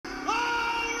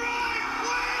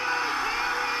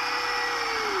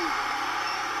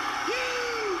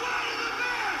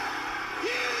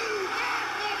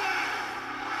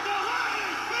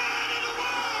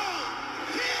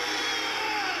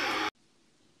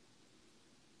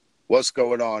What's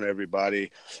going on,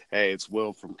 everybody? Hey, it's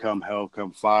Will from Come Hell,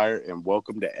 Come Fire, and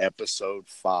welcome to episode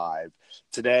 5.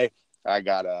 Today, I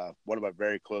got one of my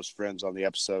very close friends on the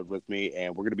episode with me,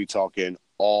 and we're going to be talking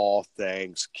all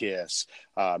things Kiss.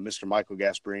 Mr. Michael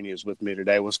Gasparini is with me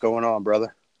today. What's going on,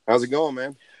 brother? How's it going,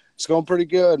 man? It's going pretty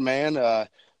good, man.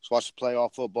 Just watched the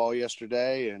playoff football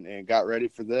yesterday and got ready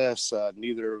for this.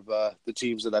 Neither of the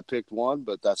teams that I picked won,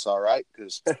 but that's all right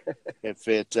because if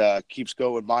it keeps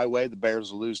going my way, the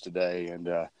Bears will lose today, and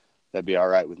that'd be all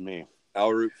right with me.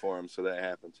 I'll root for them so that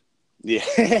happens.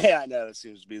 Yeah, I know. It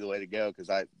seems to be the way to go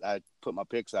because I put my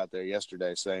picks out there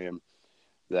yesterday saying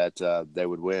that they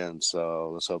would win.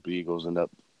 So let's hope the Eagles end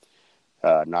up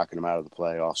knocking them out of the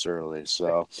playoffs early.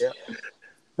 So, yeah.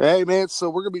 Hey, man, so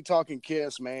we're going to be talking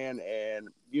Kiss, man, and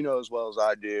you know as well as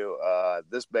I do,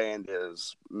 this band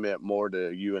has meant more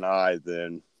to you and I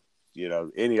than,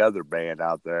 any other band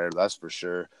out there, that's for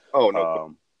sure. Oh,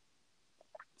 no.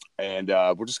 And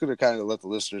we're just going to kind of let the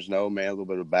listeners know, man, a little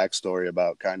bit of backstory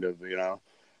about kind of,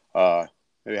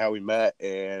 maybe how we met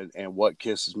and what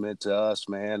Kiss has meant to us,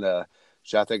 man.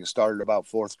 So I think it started about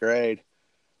 4th grade.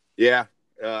 Yeah,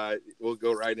 we'll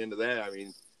go right into that. I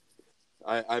mean,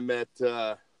 I met,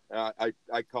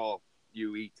 I call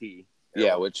you E.T.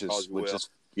 Yeah, which is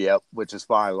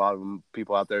fine. A lot of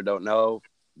people out there don't know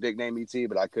nickname ET,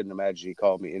 but I couldn't imagine he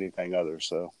called me anything other.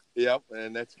 So. Yep,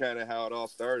 and that's kind of how it all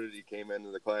started. He came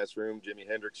into the classroom, Jimi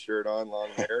Hendrix shirt on, long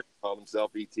hair, called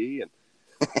himself E.T.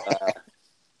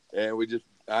 And we just,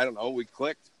 I don't know, we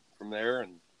clicked from there.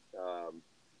 And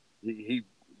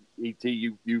E.T.,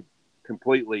 you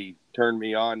completely turned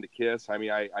me on to Kiss. I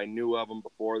mean, I knew of them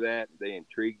before that. They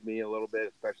intrigued me a little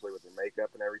bit, especially with the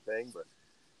makeup and everything. But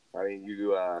I mean,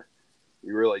 you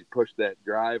really pushed that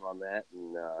drive on that,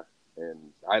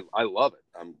 and I love it.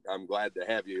 I'm glad to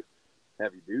have you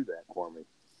do that for me.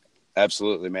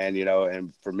 Absolutely, man.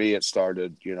 And for me, it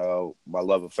started, my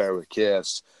love affair with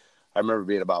Kiss. I remember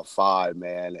being about 5,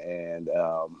 man, and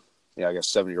I got a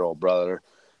 7-year-old brother,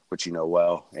 which you know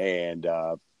well, and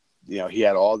he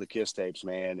had all the Kiss tapes,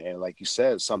 man, and like you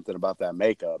said, something about that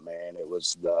makeup, man. It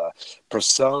was the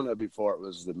persona before it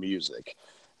was the music,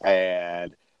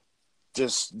 and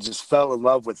just fell in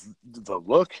love with the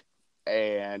look,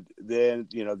 and then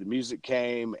the music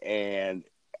came, and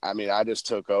I mean, I just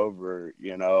took over,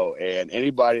 and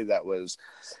anybody that was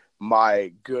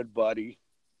my good buddy,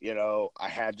 I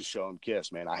had to show him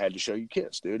Kiss, man. I had to show you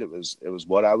Kiss, dude. It was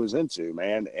what I was into,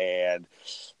 man. And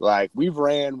like, we've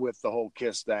ran with the whole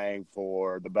Kiss thing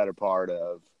for the better part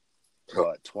of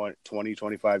what, 20,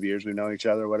 25 years we've known each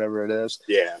other, whatever it is.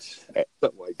 Yes.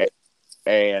 Something like that.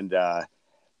 And,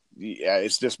 yeah,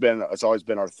 it's always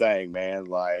been our thing, man.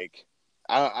 Like,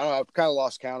 I don't know, I've kind of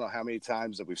lost count on how many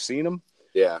times that we've seen them.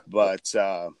 Yeah. But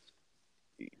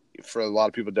for a lot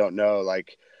of people don't know,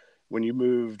 like, when you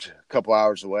moved a couple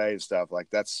hours away and stuff, like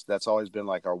that's always been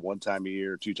like our 1 time a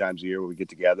year, 2 times a year where we get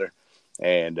together.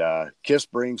 And Kiss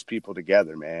brings people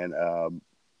together, man.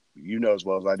 As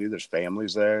well as I do, there's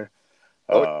families there.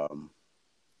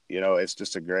 It's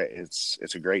just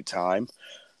it's a great time.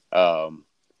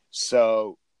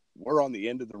 So we're on the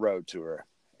end of the road tour,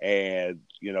 and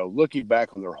looking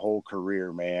back on their whole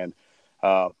career, man,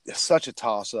 it's such a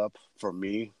toss up for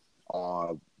me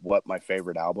on what my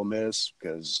favorite album is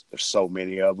because there's so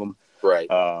many of them. Right.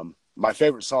 My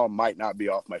favorite song might not be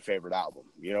off my favorite album.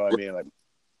 You know what I mean? Like,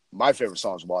 my favorite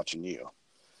song is Watching You.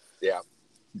 Yeah.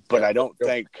 But I don't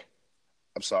think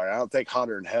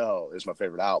Hotter Than Hell is my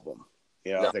favorite album.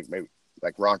 No. I think maybe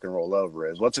like Rock and Roll Over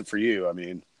is. What's it for you? I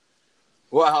mean,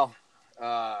 well,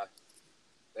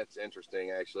 that's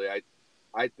interesting, actually.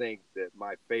 I think that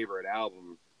my favorite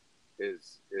album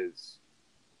is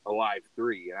Alive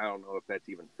 3. I don't know if that's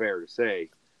even fair to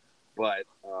say, but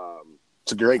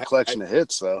it's a great collection of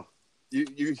hits, though.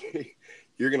 You're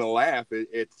gonna laugh.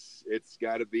 It's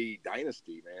got to be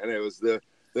Dynasty, man. It was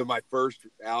my first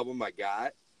album I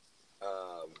got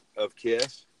of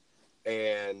Kiss,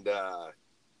 and I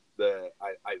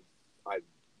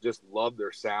just love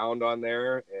their sound on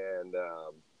there, and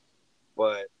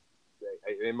but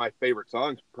my favorite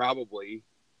song's probably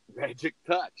Magic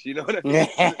Touch. You know what I mean?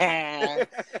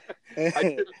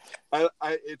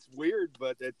 It's weird,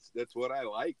 but that's what I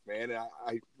like, man.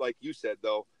 I like you said,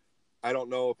 though, I don't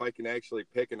know if I can actually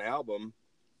pick an album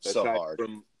aside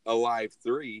from Alive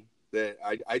 3 that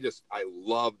I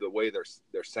love the way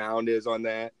their sound is on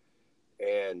that,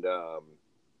 and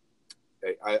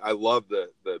I love the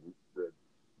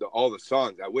all the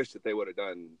songs. I wish that they would have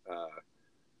done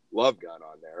Love Gun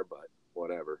on there, but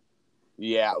whatever.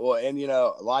 Yeah, well, and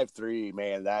Live 3,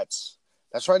 man, that's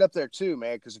right up there too,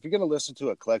 man, because if you're going to listen to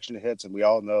a collection of hits, and we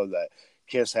all know that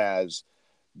Kiss has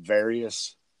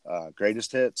various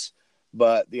greatest hits.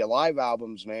 But the Alive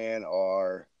albums, man,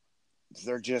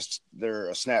 they're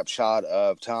a snapshot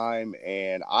of time,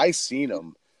 and I seen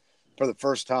them for the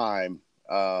first time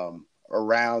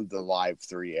around the Live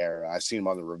 3 era. I seen them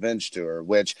on the Revenge tour,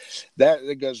 which that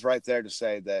goes right there to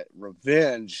say that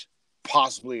Revenge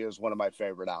possibly is one of my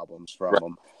favorite albums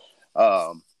from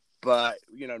them. But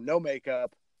No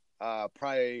Makeup,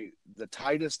 probably the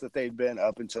tightest that they've been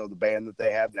up until the band that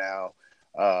they have now.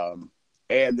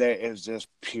 And there is just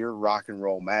pure rock and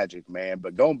roll magic, man.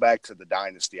 But going back to the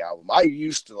Dynasty album, I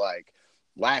used to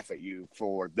laugh at you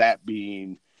for that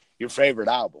being your favorite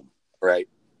album. Right.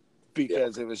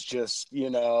 Because it was just,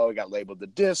 it got labeled the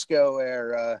disco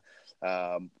era,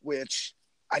 which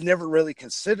I never really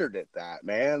considered it that,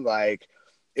 man. Like,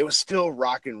 it was still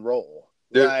rock and roll.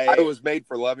 Dude, like, I Was Made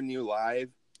for Loving You live.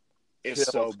 It's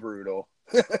so brutal.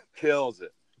 Kills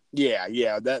it.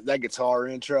 Yeah. That guitar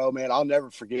intro, man, I'll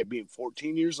never forget being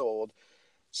 14 years old,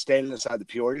 standing inside the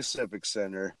Peoria Civic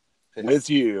Center with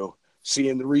you,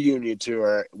 seeing the reunion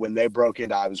tour when they broke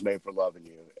into I Was Made for Loving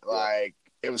You. Like,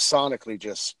 it was sonically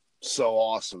just so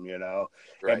awesome,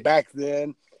 Right. And back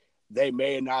then, they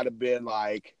may not have been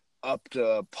like up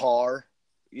to par,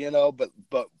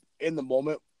 but in the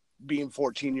moment, being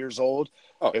 14 years old,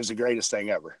 it was the greatest thing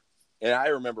ever. And I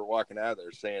remember walking out of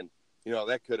there saying,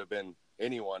 that could have been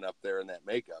anyone up there in that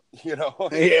makeup, Yeah,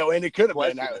 and it could have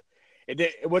been.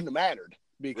 It wouldn't have mattered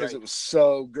because it was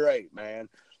so great, man.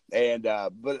 And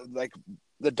but like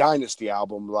the Dynasty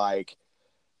album, like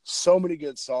so many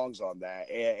good songs on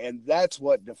that, and that's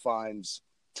what defines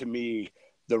to me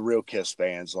the real Kiss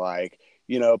fans. Like,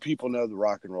 people know the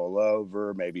Rock and Roll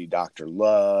Over, maybe Dr.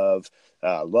 Love,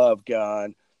 Love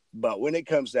Gun. But when it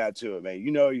comes down to it, man,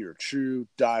 you're a true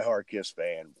diehard Kiss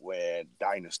fan when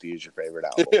Dynasty is your favorite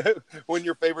album. When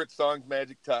your favorite song's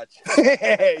Magic Touch.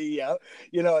 Yeah.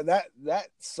 And that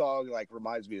song like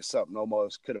reminds me of something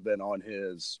almost could have been on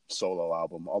his solo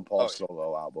album, on Paul's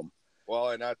solo album.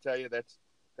 Well, and I'll tell you,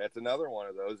 that's another one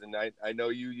of those. And I know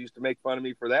you used to make fun of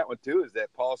me for that one too, is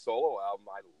that Paul solo album.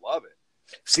 I love it.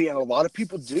 See, and a lot of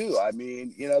people do. I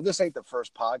mean, this ain't the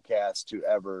first podcast to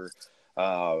ever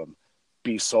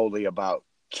be solely about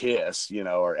Kiss,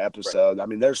 or episode. Right. I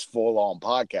mean, there's full-on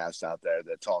podcasts out there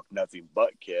that talk nothing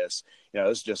but Kiss.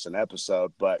 It's just an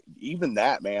episode. But even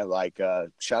that, man, like,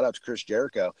 shout out to Chris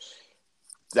Jericho.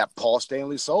 That Paul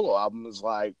Stanley solo album is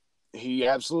like, he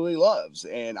absolutely loves.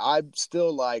 And I'm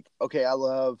still like, okay, I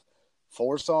love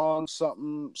 4 songs,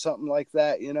 something like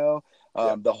that,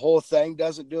 The whole thing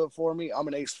doesn't do it for me. I'm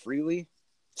an Ace Frehley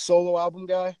solo album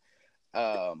guy.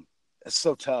 It's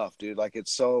so tough, dude. Like,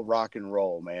 it's so rock and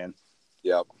roll, man.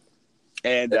 Yep.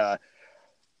 And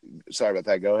sorry about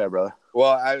that. Go ahead, brother.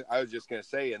 Well, I was just gonna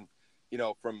say, and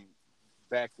from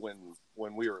back when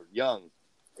we were young,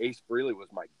 Ace Frehley was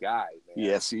my guy, man.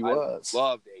 Yes, he was. I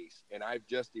loved Ace, and I've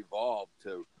just evolved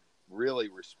to really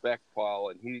respect Paul,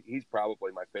 and he's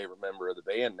probably my favorite member of the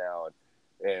band now.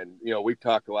 And we've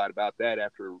talked a lot about that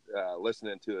after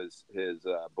listening to his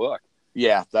book.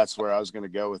 Yeah, that's where I was going to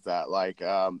go with that. Like,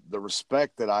 the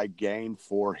respect that I gained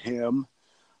for him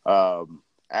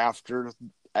after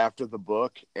the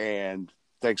book, and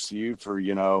thanks to you for,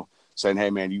 saying, hey,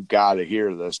 man, you got to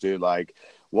hear this, dude. Like,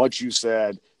 once you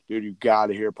said, dude, you got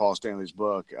to hear Paul Stanley's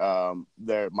book,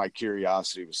 my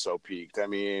curiosity was so piqued. I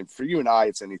mean, for you and I,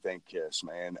 it's anything Kiss,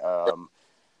 man. On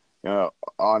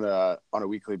a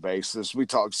weekly basis, we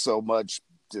talk so much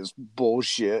just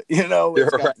bullshit,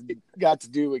 it's got to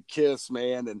do with Kiss,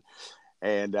 man,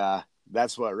 and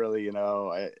that's what really,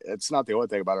 it's not the only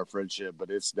thing about our friendship,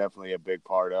 but it's definitely a big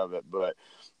part of it. But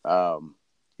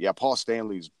Paul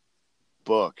Stanley's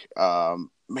book,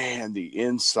 man, the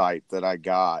insight that I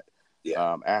got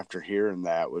after hearing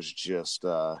that was just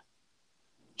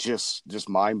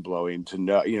mind-blowing to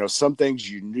know. Some things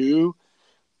you knew,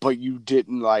 but you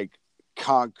didn't like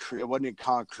concrete. It wasn't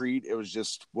concrete. It was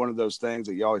just one of those things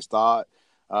that you always thought.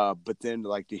 But then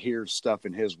like to hear stuff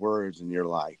in his words and you're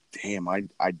like, damn, I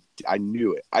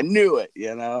knew it. I knew it,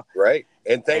 Right.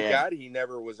 And thank God he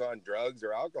never was on drugs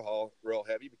or alcohol real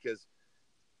heavy, because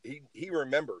he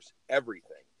remembers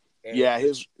everything. And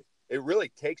it really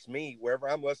takes me wherever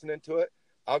I'm listening to it.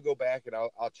 I'll go back and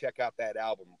I'll check out that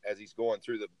album as he's going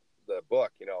through the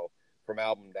book, from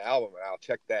album to album, and I'll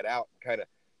check that out and kind of,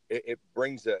 it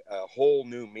brings a whole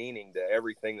new meaning to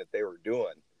everything that they were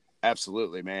doing.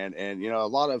 Absolutely, man. And a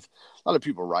lot of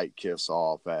people write Kiss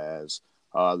off as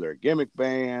they're a gimmick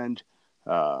band.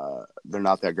 They're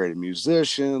not that great of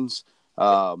musicians.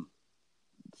 It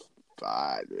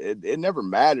never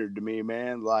mattered to me,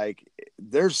 man. Like,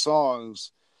 their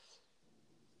songs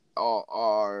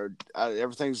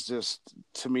everything's just,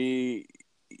 to me,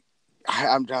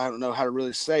 I don't know how to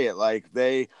really say it. Like,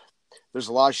 there's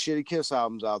a lot of shitty Kiss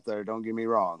albums out there. Don't get me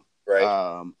wrong.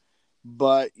 Right.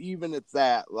 But even at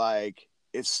that, like,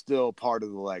 it's still part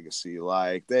of the legacy.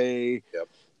 Like, they Yep.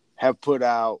 have put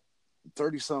out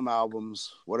 30 some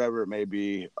albums, whatever it may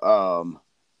be.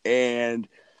 And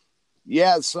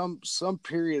yeah, some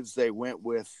periods they went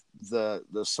with the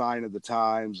sign of the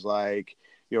times, like,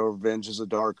 Revenge is a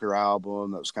Darker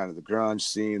album. That was kind of the grunge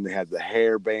scene. They had the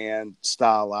hair band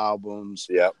style albums.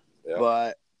 Yep. Yep.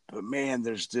 But man,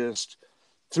 there's just,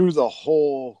 through the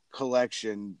whole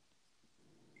collection,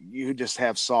 you just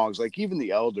have songs like even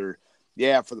The Elder.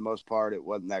 Yeah, for the most part, it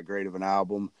wasn't that great of an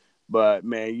album. But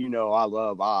man, I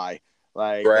love Like,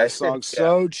 Right. that song's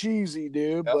so cheesy,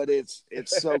 dude, Yep. but it's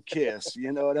so Kiss,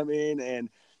 you know what I mean? And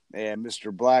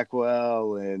Mr.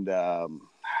 Blackwell and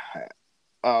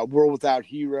World Without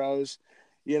Heroes,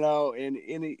 and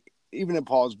even in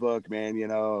Paul's book, man,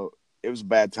 it was a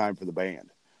bad time for the band.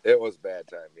 It was a bad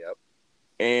time.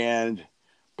 Yep.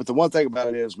 But the one thing about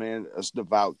it is, man, us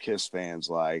devout Kiss fans,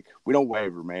 like, we don't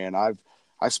waver, man.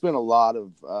 I spent a lot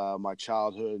of my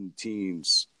childhood and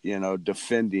teens,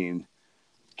 defending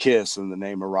Kiss in the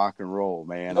name of rock and roll,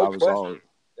 man. No I was question. all,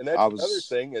 And that's the other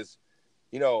thing is,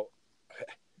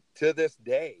 to this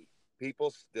day,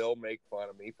 people still make fun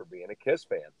of me for being a Kiss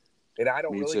fan, and I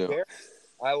don't really care.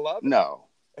 I love it. No,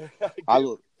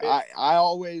 I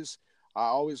always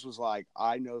was like,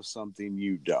 I know something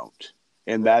you don't,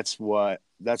 and that's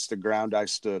the ground I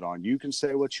stood on. You can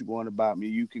say what you want about me.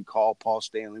 You can call Paul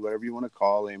Stanley whatever you want to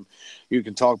call him. You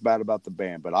can talk bad about the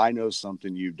band, but I know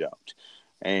something you don't.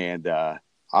 And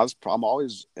I'm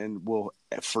always and will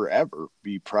forever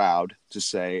be proud to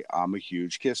say I'm a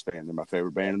huge Kiss fan. They're my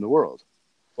favorite band in the world.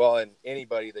 Well, and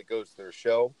anybody that goes to their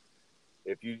show,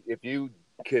 if you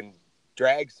can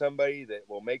drag somebody that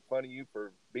will make fun of you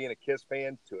for being a Kiss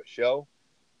fan to a show,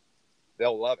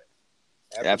 they'll love it.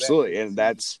 After Absolutely, that, and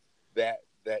that's that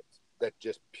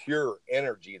just pure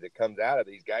energy that comes out of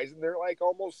these guys, and they're like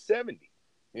almost 70.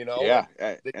 Yeah,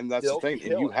 and that's the thing.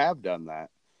 And you it. have done that.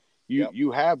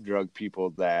 You have drug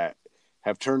people that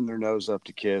have turned their nose up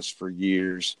to Kiss for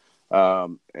years,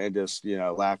 and just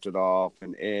laughed it off,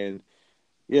 and and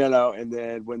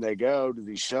then when they go to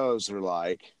these shows, they're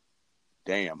like,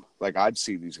 damn, like, I'd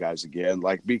see these guys again,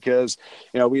 like, because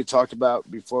we had talked about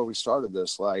before we started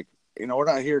this, like, we're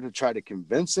not here to try to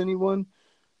convince anyone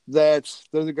that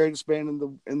they're the greatest band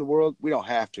in the world. We don't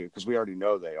have to, because we already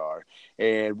know they are,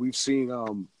 and we've seen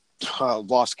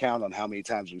lost count on how many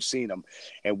times we've seen them,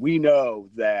 and we know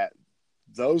that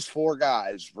those four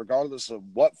guys, regardless of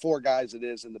what four guys it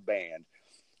is in the band,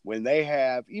 when they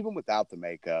have, even without the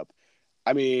makeup,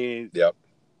 I mean, Yep.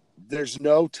 There's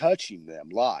no touching them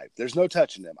live. There's no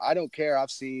touching them. I don't care.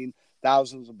 I've seen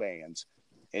thousands of bands,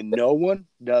 and no one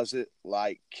does it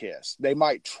like Kiss. They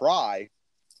might try,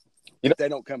 but they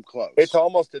don't come close. It's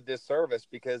almost a disservice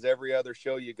because every other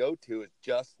show you go to is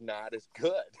just not as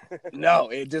good. No,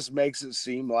 it just makes it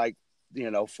seem like,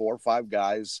 4 or 5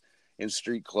 guys in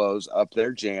street clothes up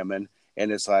there jamming.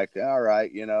 And it's like, all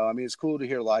right, I mean, it's cool to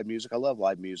hear live music. I love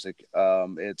live music.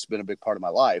 It's been a big part of my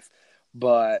life,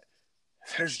 but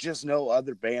there's just no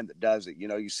other band that does it.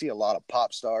 You see a lot of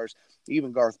pop stars,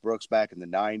 even Garth Brooks back in the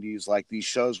 90s. Like, these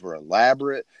shows were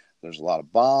elaborate. There's a lot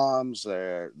of bombs,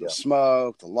 the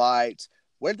smoke, the lights.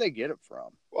 Where'd they get it from?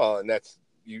 Well, and that's,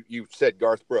 you said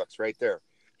Garth Brooks right there.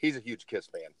 He's a huge Kiss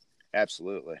fan.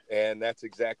 Absolutely. And that's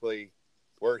exactly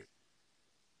where.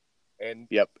 And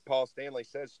yep. Paul Stanley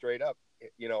says straight up,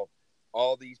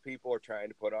 all these people are trying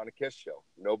to put on a Kiss show.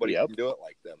 Nobody can do it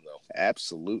like them, though.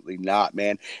 Absolutely not,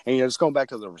 man. And, just going back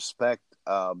to the respect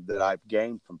that I've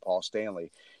gained from Paul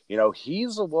Stanley,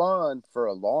 he's the one for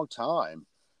a long time.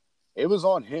 It was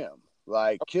on him.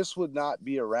 Like, Kiss would not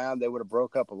be around. They would have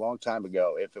broke up a long time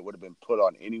ago if it would have been put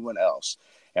on anyone else.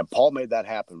 And Paul made that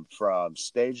happen, from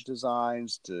stage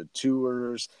designs to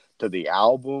tours to the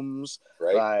albums.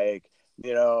 Right. Like,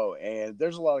 and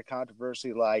there's a lot of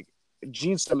controversy. Like,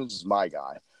 Gene Simmons is my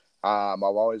guy. I've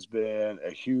always been a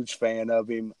huge fan of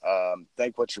him.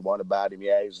 Think what you want about him.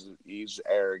 Yeah, he's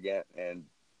arrogant,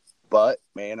 but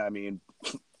man, I mean,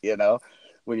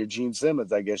 when you're Gene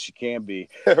Simmons, I guess you can be.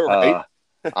 Right.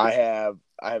 I have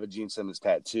a Gene Simmons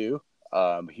tattoo.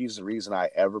 He's the reason I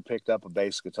ever picked up a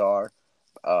bass guitar.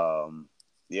 But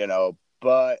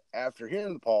after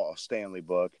hearing the Paul Stanley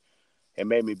book, it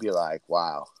made me be like,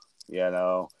 wow,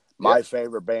 my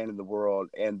favorite band in the world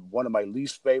and one of my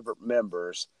least favorite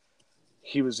members,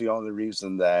 he was the only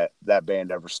reason that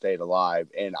band ever stayed alive.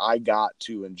 And I got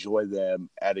to enjoy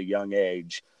them at a young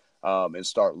age, and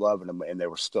start loving them, and they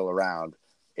were still around.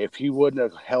 if he wouldn't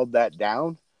have held that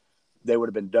down, they would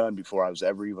have been done before I was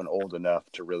ever even old enough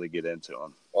to really get into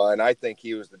them. Well, and I think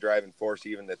he was the driving force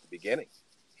even at the beginning.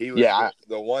 He was Yeah,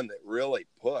 the one that really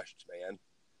pushed, man.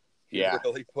 He yeah,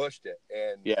 really pushed it.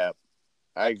 And yeah.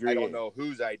 I I agree. don't know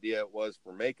whose idea it was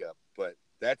for makeup, but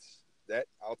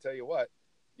I'll tell you what,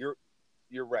 you're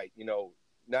right. You know,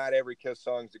 not every Kiss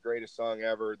song is the greatest song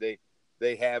ever.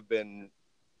 They have been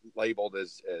labeled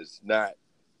as not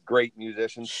great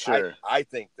musicians. Sure. I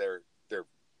think they're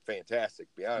fantastic,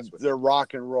 to be honest with They're you.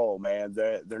 rock and roll, man.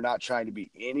 They're not trying to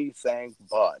be anything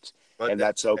but, But and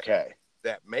that's okay.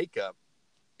 that makeup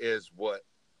is what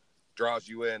draws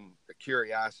you in, the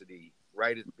curiosity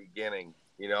right at the beginning,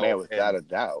 you know, Man, without a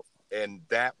doubt. and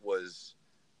that was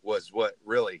what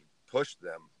really pushed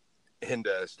them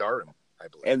into stardom, I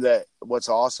believe. And that what's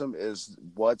awesome is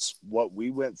what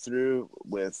we went through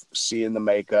with seeing the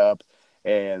makeup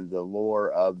and the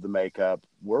lore of the makeup.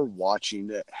 We're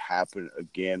watching it happen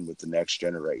again with the next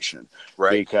generation,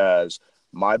 Right. because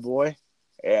my boy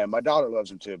and my daughter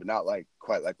loves him too, but not like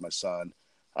quite like my son.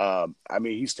 I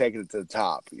mean, he's taking it to the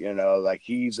top. You know, like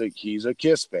he's a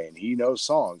Kiss fan. He knows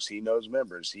songs. He knows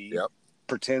members. He Yep.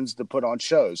 pretends to put on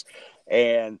shows.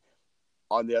 And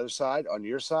on the other side, on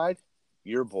your side,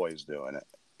 your boy's doing it.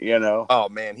 You know. Oh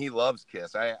man, he loves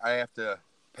Kiss. I have to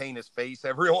paint his face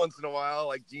every once in a while,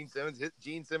 like Gene Simmons.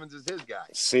 Gene Simmons is his guy.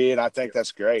 See, and I think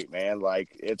that's great, man. Like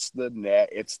it's the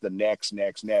next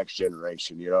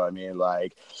generation. You know what I mean?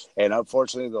 Like, and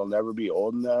unfortunately, they'll never be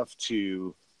old enough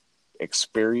to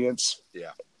experience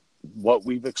what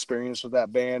we've experienced with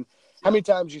that band. How many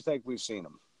times do you think we've seen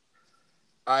them?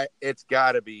 It's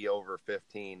got to be over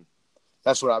 15.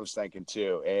 That's what I was thinking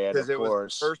too. And of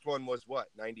course, the first one was what,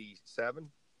 97?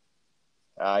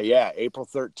 Yeah, April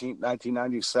 13th,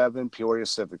 1997, Peoria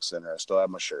Civic Center. I still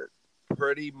have my shirt.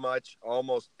 Pretty much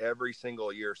almost every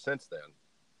single year since then.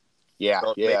 Yeah,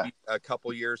 So yeah. Maybe a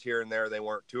couple years here and there they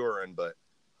weren't touring, but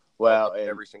well,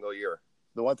 every single year.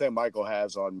 The one thing Michael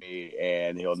has on me,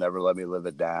 and he'll never let me live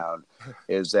it down,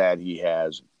 is that he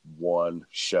has one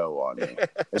show on me.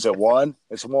 Is it one?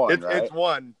 It's one, right? It's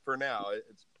one for now.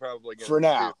 It's probably going to for be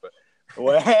now. two, but...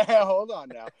 Well, hold on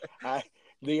now.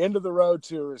 The end of the road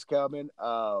tour is coming.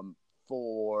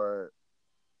 For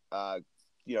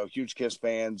huge Kiss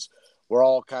fans, we're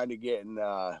all kind of getting.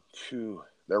 They're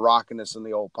rocking us in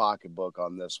the old pocketbook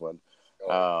on this one.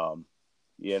 Oh.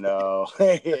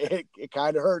 It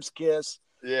kind of hurts Kiss.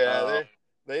 Yeah,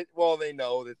 they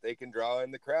know that they can draw in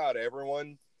the crowd.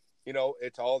 Everyone,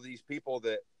 it's all these people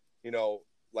that,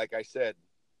 like I said,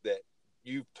 that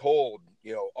you've told,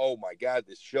 oh my God,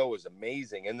 this show is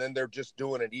amazing, and then they're just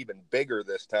doing it even bigger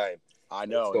this time. I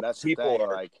know, so and that's people the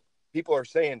thing. People are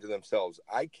saying to themselves,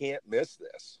 I can't miss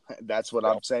this. That's what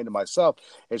I'm saying to myself.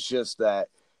 It's just that,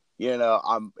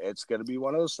 it's going to be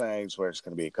one of those things where it's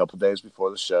going to be a couple days before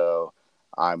the show.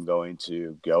 I'm going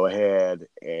to go ahead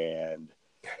and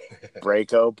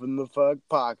break open the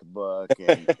pocketbook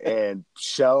and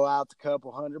shell out the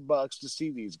couple $100 to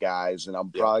see these guys. And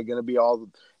I'm probably going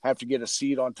to have to get a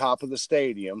seat on top of the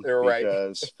stadium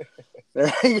because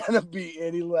there ain't going to be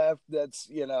any left. That's,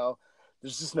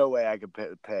 there's just no way I could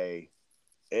pay.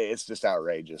 It's just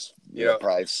outrageous, the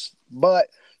price. But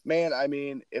man, I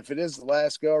mean, if it is the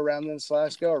last go around, then it's the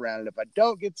last go around. And if I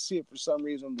don't get to see it for some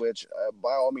reason, which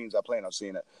by all means I plan on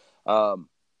seeing it,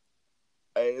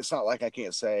 it's not like I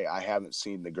can't say I haven't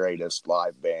seen the greatest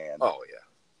live band. Oh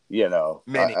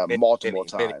yeah, multiple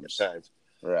times.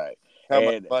 Right. How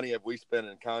much money have we spent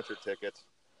in concert tickets?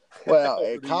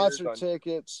 Well, concert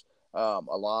tickets, a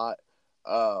lot.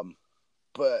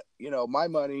 But my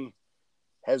money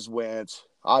has went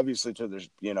obviously to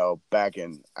the back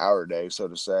in our day, so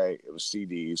to say, it was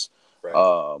CDs. Right.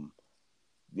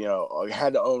 I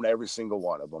had to own every single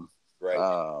one of them.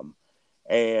 Right.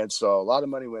 And so a lot of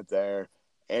money went there,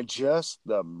 and just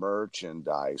the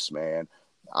merchandise, man.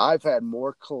 I've had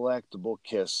more collectible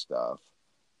Kiss stuff.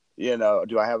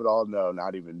 Do I have it all? No,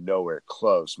 not even nowhere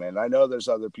close, man. I know there's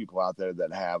other people out there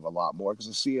that have a lot more because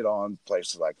I see it on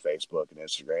places like Facebook and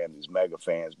Instagram, these mega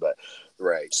fans, but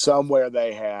somewhere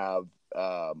they have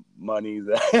money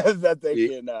that they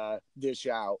can dish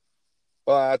out.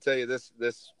 Well, I'll tell you, this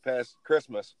past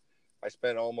Christmas, I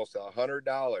spent almost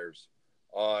 $100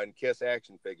 on Kiss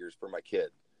action figures for my kid.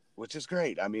 Which is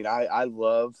great. I mean, I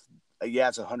love,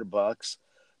 it's $100,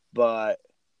 but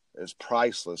it's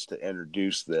priceless to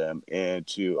introduce them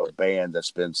into a band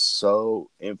that's been so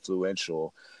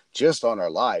influential just on our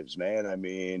lives, man. I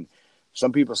mean,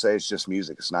 some people say it's just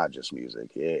music. It's not just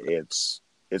music. It's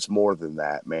more than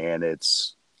that, man.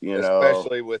 It's,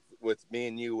 especially with me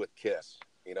and you with Kiss,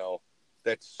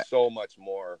 that's so much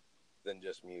more than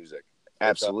just music.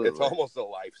 It's Absolutely. almost a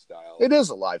lifestyle. It is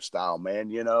a lifestyle, man.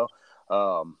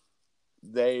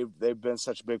 They've been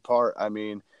such a big part. I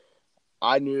mean,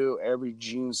 I knew every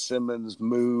Gene Simmons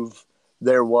move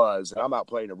there was, and I'm out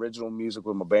playing original music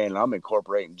with my band, and I'm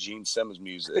incorporating Gene Simmons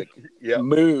music Yep.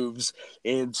 moves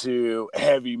into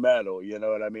heavy metal. You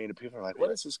know what I mean? And people are like,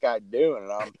 "What is this guy doing?"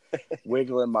 And I'm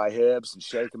wiggling my hips and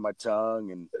shaking my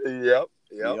tongue and Yep.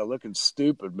 Yep. looking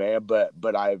stupid, man.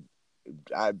 But I've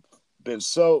been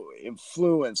so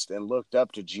influenced and looked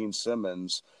up to Gene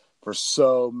Simmons for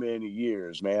so many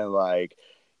years, man. Like,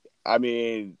 I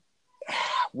mean,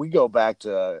 we go back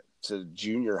to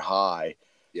junior high,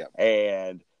 Yep.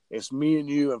 and it's me and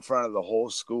you in front of the whole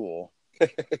school,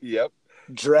 Yep.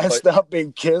 dressed up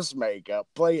in Kiss makeup,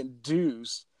 playing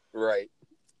Deuce. Right.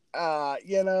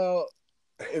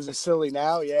 Is it silly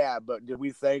now? Yeah, but did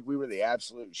we think we were the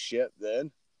absolute shit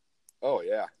then? Oh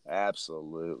yeah.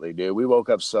 Absolutely, dude. We woke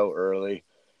up so early.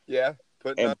 Yeah.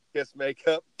 Putting on Kiss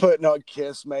makeup. Putting on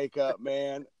Kiss makeup,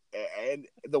 man. And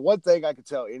the one thing I could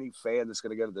tell any fan that's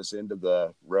going to go to this end of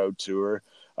the road tour,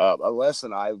 a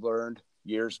lesson I learned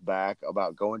years back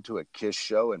about going to a Kiss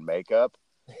show in makeup,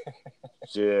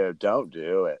 dude, don't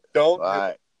do it.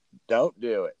 Don't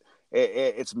do it.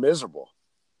 It's miserable.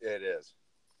 It is.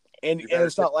 And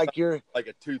it's not like you're like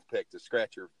a toothpick to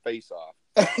scratch your face off.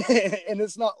 And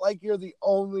it's not like you're the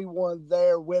only one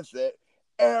there with it.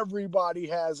 Everybody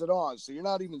has it on, so you're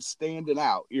not even standing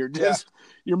out. You're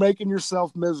you're making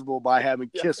yourself miserable by having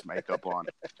Kiss makeup on.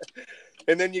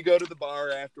 And then you go to the bar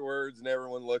afterwards, and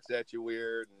everyone looks at you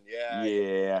weird.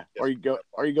 And or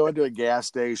you go into a gas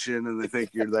station, and they think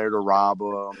you're there to rob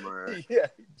them. Or, yeah,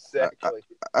 exactly.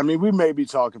 I mean, we may be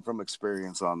talking from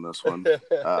experience on this one,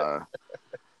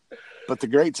 but the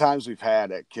great times we've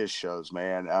had at Kiss shows,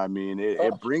 man. I mean,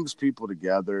 it brings people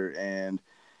together, and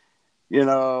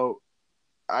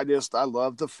I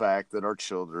love the fact that our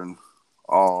children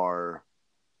are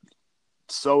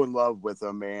so in love with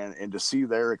them, man. And to see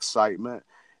their excitement,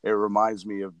 it reminds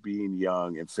me of being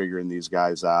young and figuring these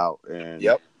guys out. And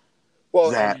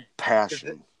that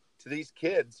passion. To these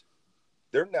kids,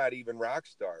 they're not even rock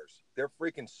stars. They're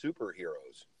freaking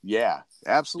superheroes. Yeah,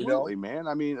 absolutely, man.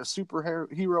 I mean, a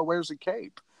superhero wears a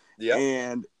cape. Yeah.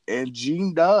 And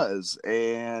Gene does.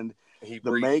 And he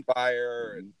breathes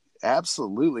fire and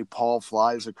absolutely, Paul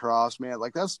flies across, man.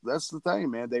 Like that's the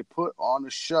thing, man. They put on a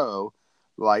show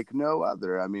like no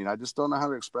other. I mean, I just don't know how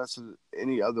to express it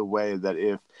any other way.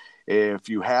 That if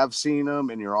you have seen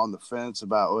them and you're on the fence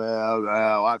about,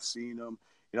 well, I've seen them.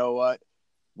 You know what?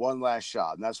 One last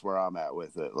shot, and that's where I'm at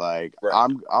with it. Like,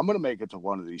 I'm gonna make it to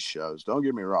one of these shows. Don't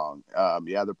get me wrong.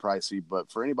 Yeah, they're pricey,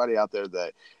 but for anybody out there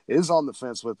that is on the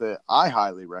fence with it, I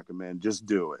highly recommend just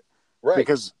do it. Right.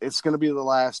 Because it's gonna be the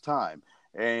last time.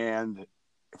 And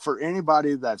for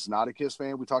anybody that's not a Kiss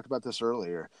fan, we talked about this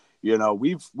earlier.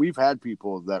 We've had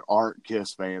people that aren't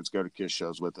Kiss fans go to Kiss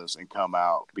shows with us and come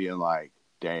out being like,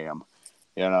 "Damn,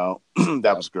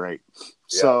 that was great." Yeah.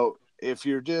 So if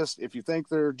you think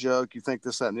they're a joke, you think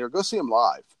this, that, and the other, go see them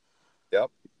live.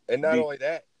 Yep. And not only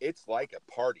that, it's like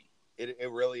a party. It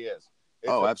really is.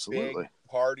 It's absolutely. Big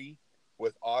party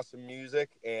with awesome music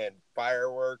and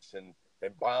fireworks and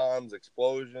bombs,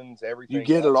 explosions, everything. You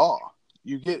get it all.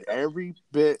 You get every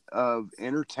bit of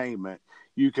entertainment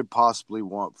you could possibly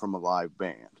want from a live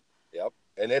band. Yep.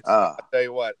 And it's, I'll tell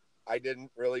you what, I didn't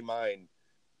really mind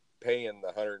paying the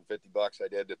 $150 I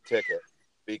did to ticket,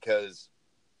 because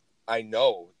I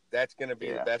know that's going to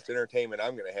be the best entertainment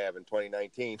I'm going to have in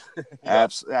 2019.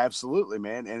 Absolutely,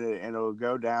 man. And it'll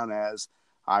go down as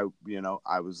I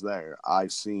was there. I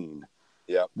seen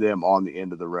them on the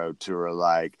End of the Road tour.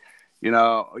 Like,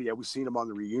 we've seen them on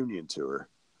the Reunion tour.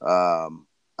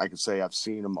 I can say I've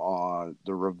seen them on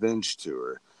the Revenge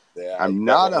tour. Yeah, I'm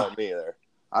not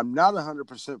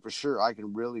 100% for sure I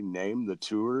can really name the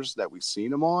tours that we've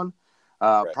seen them on.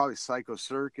 Probably Psycho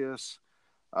Circus.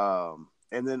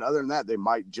 And then other than that, they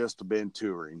might just have been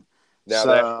touring.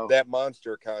 Now that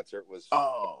Monster concert was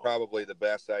probably the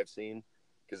best I've seen,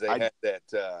 because they had that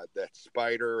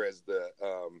spider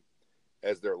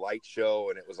as their light show,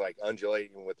 and it was like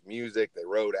undulating with music. They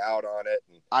rode out on it.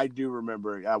 And I do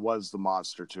remember that was the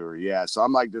Monster tour. Yeah. So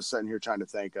I'm like just sitting here trying to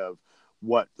think of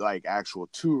what like actual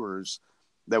tours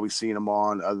that we've seen them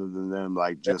on, other than them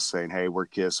like just saying, "Hey, we're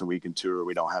Kiss and we can tour.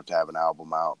 We don't have to have an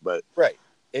album out." But right.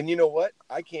 And you know what?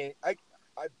 I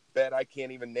bet I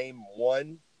can't even name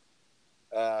one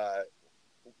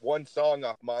song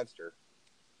off Monster.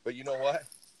 But you know what?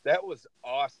 That was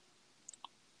awesome.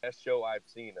 Best show I've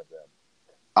seen of them.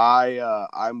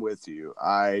 I'm with you.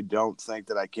 I don't think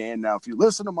that I can. Now, if you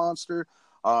listen to Monster,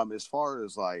 as far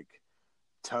as like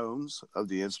tones of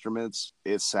the instruments,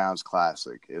 it sounds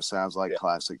classic. It sounds like Yeah.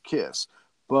 classic Kiss.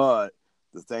 But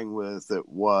the thing with it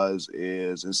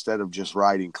is instead of just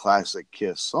writing classic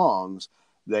Kiss songs,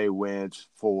 they went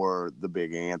for the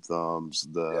big anthems,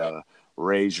 the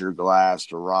raise your glass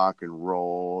to rock and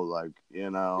roll. Like,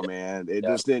 man, it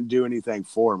just didn't do anything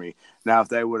for me. Now, if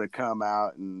they would have come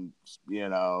out and,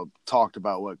 talked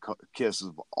about what Kiss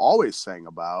has always sang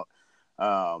about,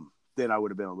 then I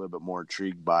would have been a little bit more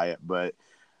intrigued by it. But,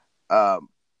 well,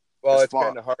 it's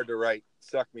kind of hard to write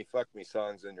 "suck me, fuck me"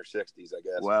 songs in your 60s, I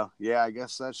guess. Well, yeah, I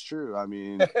guess that's true. I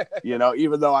mean,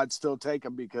 even though I'd still take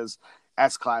them because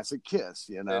that's classic Kiss,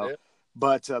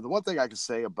 But the one thing I can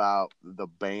say about the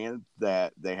band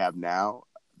that they have now,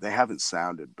 they haven't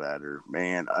sounded better,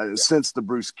 man, since the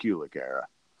Bruce Kulick era.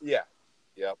 Yeah.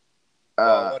 Yep.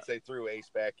 Well, once they threw Ace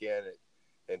back in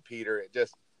and Peter, it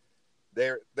just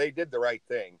they did the right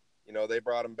thing. They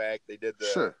brought him back. They did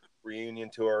the reunion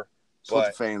tour. That's what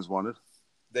the fans wanted.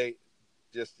 It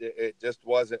just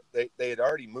wasn't. They had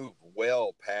already moved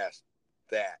well past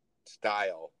that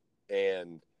style,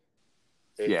 and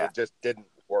it just didn't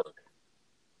work.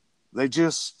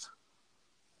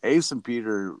 Ace and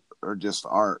Peter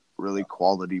aren't really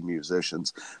quality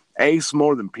musicians. Ace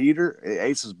more than Peter.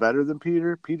 Ace is better than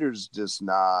Peter. Peter's just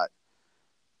not.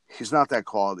 He's not that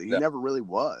quality. He never really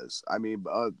was. I mean,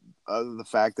 other than the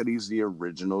fact that he's the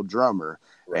original drummer,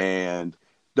 and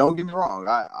don't get me wrong,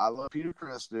 I love Peter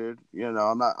Criss, dude.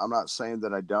 I'm not saying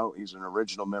that I don't. He's an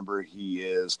original member. He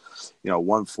is,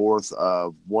 1/4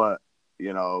 of what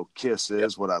Kiss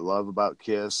is. What I love about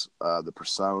Kiss, the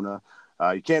persona.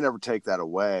 You can't ever take that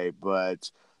away.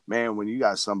 But man, when you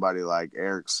got somebody like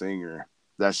Eric Singer,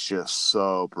 that's just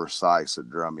so precise at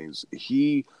drumming.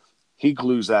 He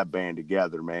glues that band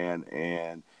together, man.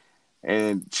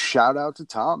 And shout out to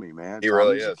Tommy, man. He Tommy's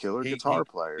really is a killer guitar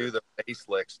player. Do the bass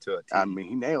licks to a T. I mean,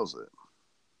 he nails it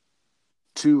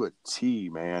to a T,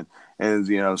 man.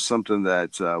 And something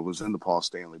that was in the Paul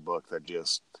Stanley book that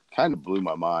just kind of blew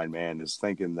my mind, man, is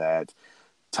thinking that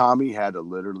Tommy had to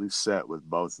literally sit with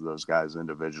both of those guys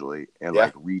individually and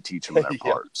like reteach them their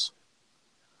parts.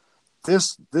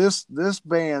 This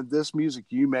band, this music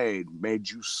you made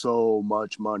you so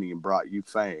much money and brought you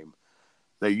fame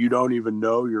that you don't even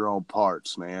know your own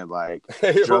parts, man. Like,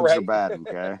 drugs are bad,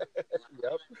 okay?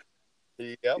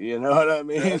 Yep. You know what I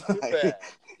mean? Bad.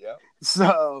 Yep.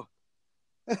 So,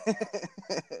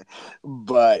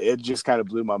 but it just kind of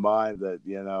blew my mind that,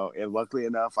 and luckily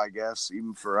enough, I guess,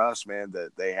 even for us, man,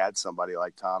 that they had somebody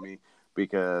like Tommy,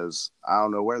 because I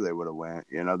don't know where they would have went.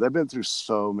 They've been through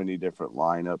so many different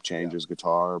lineup changes,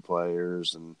 guitar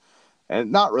players, and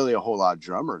not really a whole lot of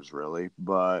drummers, really,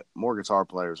 but more guitar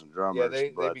players and drummers. Yeah, they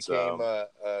became a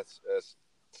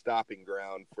stopping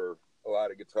ground for a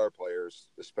lot of guitar players,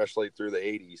 especially through the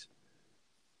 80s.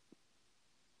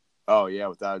 Oh, yeah,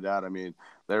 without a doubt. I mean,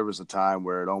 there was a time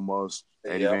where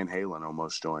Eddie Van Halen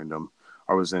almost joined them,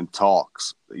 or was in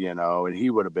talks, and he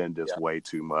would have been just way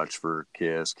too much for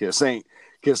Kiss. Kiss ain't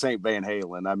Van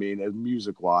Halen. I mean,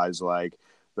 music-wise, like,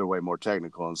 they're way more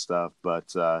technical and stuff,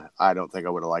 but I don't think I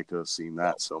would have liked to have seen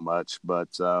that so much.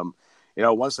 But,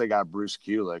 once they got Bruce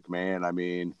Kulick, man, I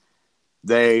mean,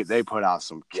 they put out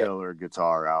some killer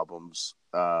guitar albums.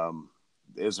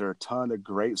 Is there a ton of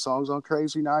great songs on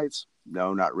Crazy Nights?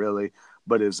 No, not really.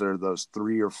 But is there those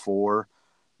 3 or 4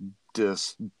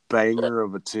 just banger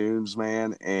of a tunes,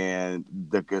 man? And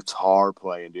the guitar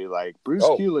playing, dude, like Bruce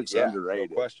Kulick's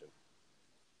underrated. No question.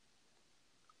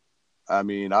 I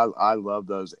mean, I love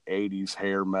those 80s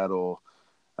hair metal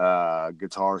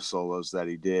guitar solos that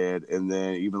he did. And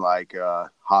then even like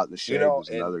Hot in the Shade was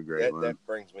another great one. That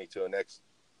brings me to the next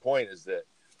point, is that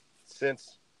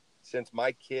since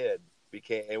my kid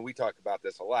became, and we talk about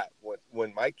this a lot,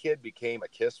 when my kid became a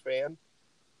Kiss fan,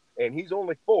 and he's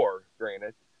only 4,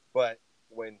 granted, but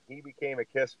when he became a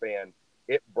Kiss fan,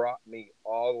 it brought me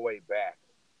all the way back.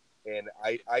 And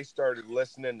I started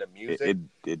listening to music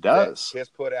it does. that Kiss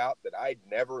put out that I'd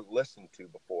never listened to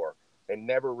before and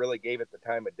never really gave it the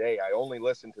time of day. I only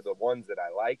listened to the ones that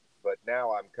I liked, but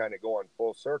now I'm kind of going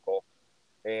full circle.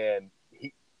 And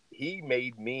he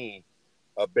made me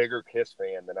a bigger Kiss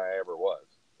fan than I ever was.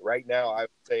 Right now, I would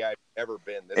say I've never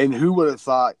been this. And who would have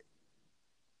thought?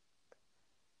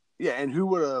 Yeah, and who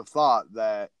would have thought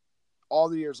that all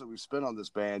the years that we've spent on this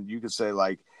band, you could say,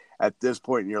 like, at this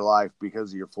point in your life,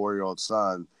 because of your 4-year-old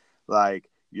son, like,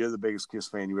 you're the biggest Kiss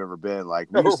fan you've ever been.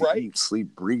 Like, we used to eat,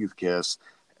 sleep, breathe Kiss.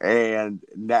 But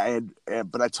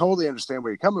I totally understand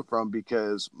where you're coming from,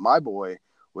 because my boy,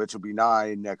 which will be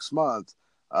 9 next month,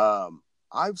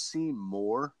 I've seen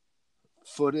more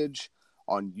footage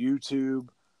on YouTube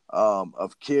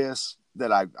of Kiss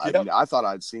that I thought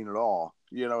I'd seen it all.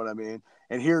 You know what I mean?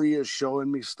 And here he is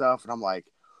showing me stuff, and I'm like,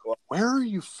 Well, where are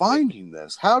you finding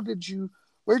this? Where did you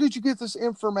get this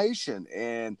information?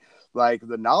 And like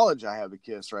the knowledge I have of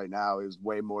Kiss right now is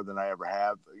way more than I ever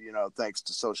have, you know, thanks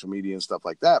to social media and stuff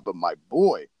like that. But my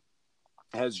boy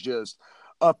has just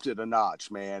upped it a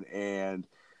notch, man. And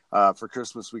for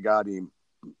Christmas, we got him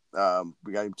the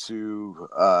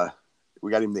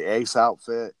Ace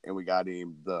outfit, and we got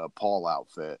him the Paul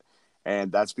outfit.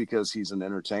 And that's because he's an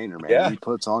entertainer, man. Yeah. He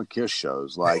puts on Kiss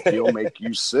shows. Like, he'll make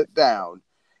you sit down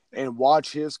and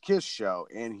watch his Kiss show.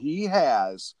 And he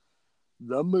has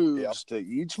the moves to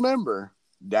each member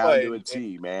down to a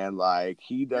T, man. Like,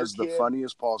 he does the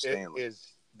funniest Paul Stanley. Is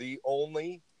the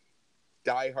only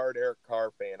diehard Eric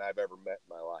Carr fan I've ever met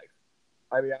in my life.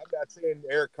 I mean, I'm not saying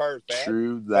Eric Carr is bad.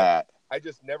 True that. I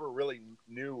just never really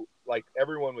knew, like,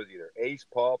 everyone was either Ace,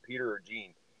 Paul, Peter, or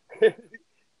Gene.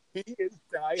 He is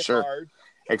diehard. Sure.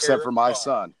 Except Eric for my Carr.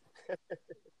 son.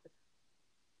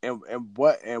 and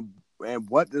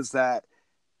what does that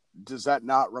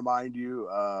not remind you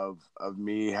of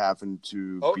me having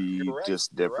to be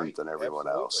just different than everyone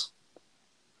else?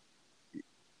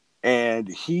 And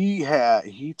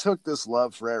he took this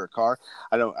love for Eric Carr.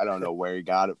 I don't know where he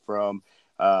got it from.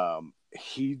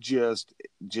 He just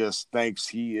thinks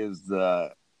he is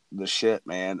the shit,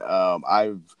 man.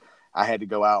 I had to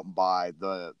go out and buy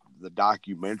the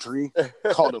documentary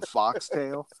called A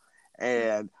Foxtail,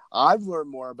 and I've learned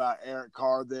more about Eric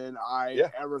Carr than I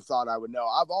ever thought I would know.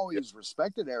 I've always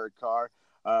respected Eric Carr.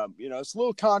 You know, it's a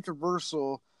little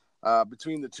controversial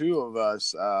between the two of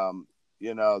us.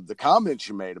 You know, the comments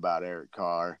you made about Eric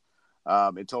Carr,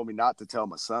 it told me not to tell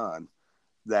my son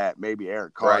that maybe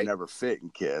Eric Carr never fit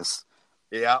in Kiss.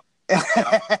 Yeah.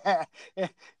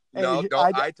 No,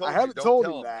 I haven't told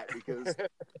him that because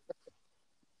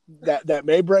that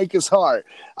may break his heart.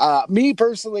 Me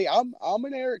personally, I'm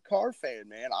an Eric Carr fan,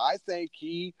 man. I think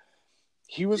he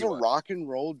was a rock and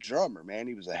roll drummer, man.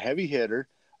 He was a heavy hitter.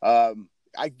 I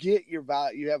get you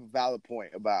have a valid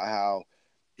point about how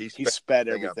he sped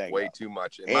everything way up. too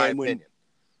much, in my opinion.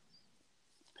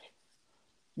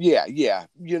 Yeah.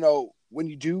 You know, when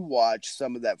you do watch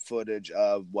some of that footage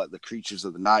of the Creatures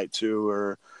of the Night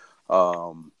tour,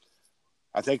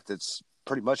 I think that's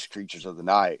pretty much Creatures of the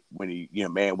Night when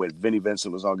when Vinnie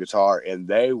Vincent was on guitar, and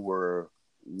they were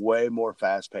way more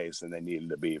fast paced than they needed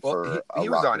to be for he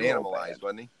was on Animalized,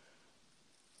 wasn't he?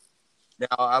 Now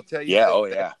I'll tell you.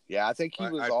 Yeah. I think he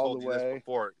was all the way. This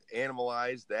before.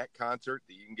 Animalized, that concert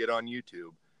that you can get on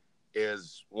YouTube,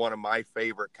 is one of my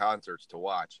favorite concerts to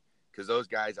watch because those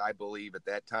guys, I believe, at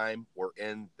that time were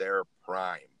in their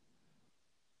prime.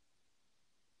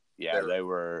 Yeah,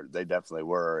 they definitely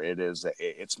were.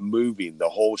 It's moving. The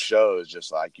whole show is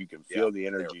just like you can feel the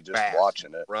energy just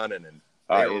watching it, running, and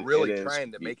they were really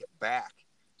trying to make it back.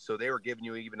 So they were giving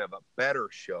you even a better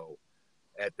show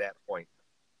at that point.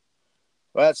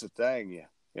 Well, that's the thing. Yeah.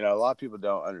 You know, a lot of people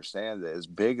don't understand that as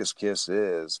big as Kiss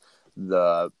is,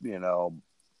 the,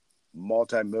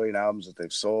 multi-million albums that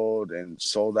they've sold and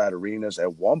sold out arenas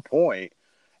at one point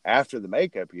after the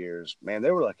makeup years, man,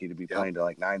 they were lucky to be playing to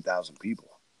like 9,000 people,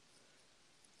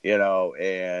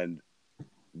 and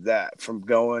that from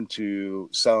going to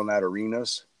selling out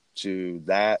arenas to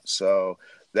that. So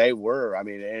they were,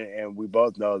 and we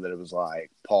both know that it was like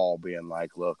Paul being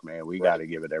like, look, man, we got to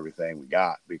give it everything we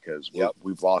got because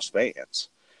we've lost fans.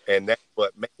 And that's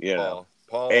what makes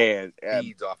Paul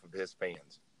feeds off of his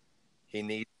fans. He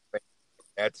needs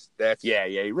fans. That's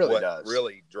he really does.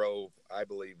 Really drove, I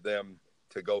believe, them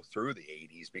to go through the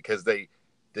 80s because they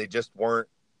just weren't.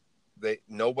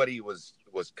 Nobody was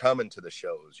coming to the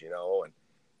shows,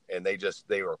 and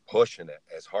they were pushing it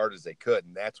as hard as they could,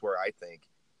 and that's where I think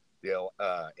the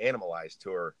Animalized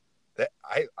tour, that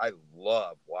I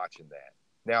love watching that.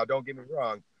 Now, don't get me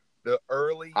wrong, the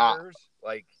early years,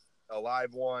 like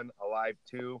Alive 1, Alive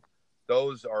 2,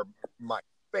 those are my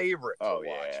favorite to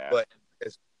watch. Yeah. But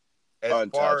as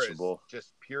far as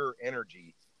just pure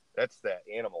energy, that's that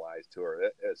Animalized tour.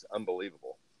 That is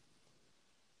unbelievable.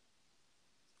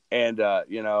 And,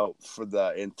 for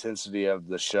the intensity of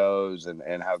the shows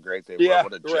and how great they were,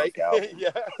 what a joke album.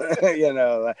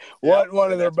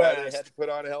 One of their best. They had to put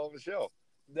on a hell of a show.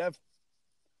 But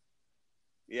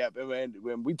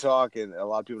when we talk, and a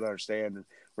lot of people don't understand, and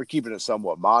we're keeping it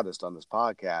somewhat modest on this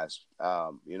podcast,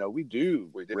 we do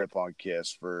rip on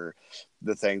Kiss for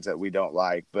the things that we don't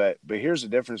like. But here's the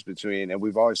difference between, and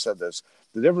we've always said this,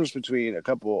 the difference between a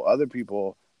couple other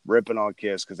people ripping on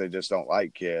Kiss because they just don't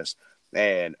like Kiss,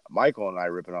 and Michael and I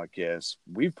ripping on Kiss.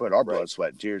 We've put our blood,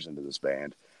 sweat, and tears into this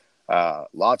band.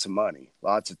 lots of money,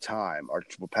 lots of time.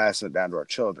 We're passing it down to our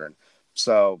children.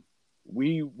 So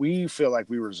we feel like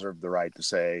we reserve the right to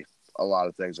say a lot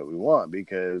of things that we want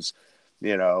because,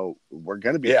 we're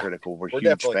going to be critical. We're huge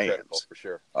definitely fans. critical for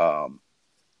sure.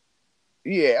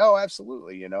 Yeah. Oh,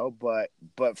 absolutely.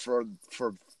 But for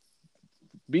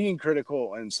being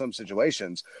critical in some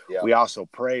situations, we also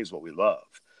praise what we love,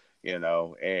 and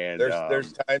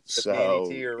there's times so, that me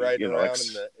and ET are riding around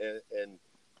like, and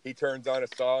he turns on a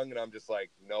song and I'm just like,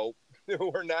 nope,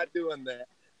 we're not doing that.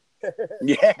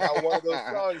 Yeah. Now one of those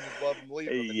songs is Love 'Em Leave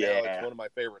 'Em, and now it's one of my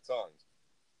favorite songs.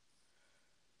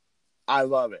 I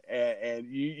love it, and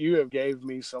you have gave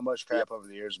me so much crap over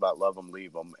the years about Love 'Em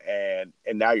Leave 'Em, and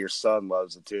now your son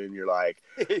loves it too, and you're like,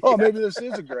 oh, maybe this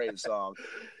is a great song.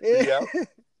 Yeah.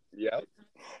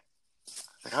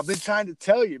 Like, I've been trying to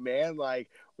tell you, man. Like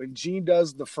when Gene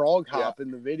does the frog hop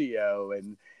in the video,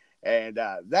 and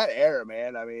that era,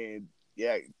 man. I mean,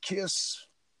 Kiss,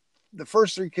 the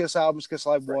first 3 Kiss albums, Kiss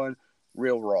Live 1,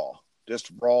 real raw,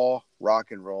 just raw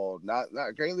rock and roll, not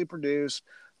greatly produced.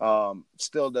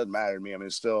 Still doesn't matter to me. I mean,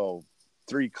 it's still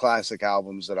 3 classic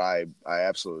albums that I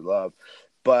absolutely love.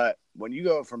 But when you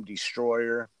go from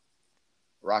Destroyer,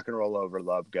 Rock and Roll Over,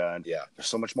 Love Gun, they're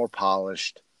so much more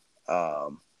polished.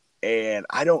 And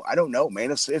I don't know,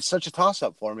 man. It's such a toss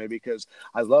up for me because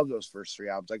I love those first 3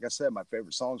 albums. Like I said, my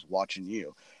favorite song is Watching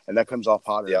You, and that comes off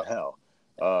Hotter Than Hell.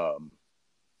 I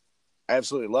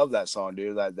absolutely love that song,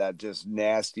 dude. That just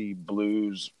nasty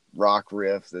blues rock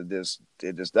riff that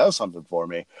it just does something for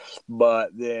me. But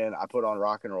then I put on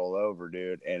Rock and Roll Over,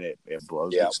 dude, and it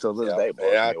blows me still to this day.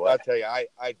 Blows me away. I'll tell you, I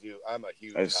do. I'm a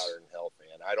huge Hotter Than Hell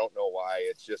fan. I don't know why.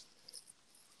 It's just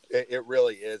it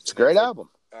really is. It's a great album.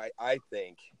 I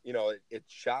think, it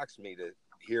shocks me to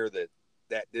hear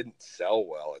that didn't sell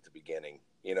well at the beginning,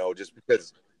 just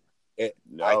because it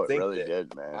really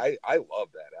did, man. I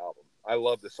love that album. I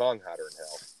love the song Hotter Than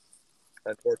Hell.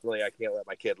 Unfortunately, I can't let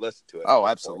my kid listen to it. Oh,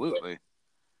 absolutely.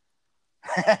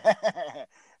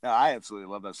 No, I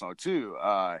absolutely love that song too.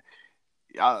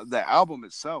 The album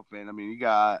itself, man. I mean, you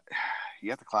got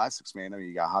the classics, man. I mean,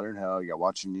 you got Hotter Than Hell, you got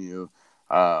Watching You,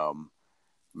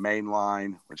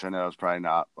 Mainline, which I know is probably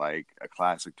not like a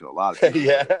classic to a lot of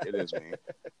people. It is me.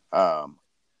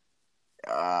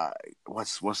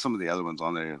 What's some of the other ones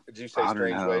on there? Did you say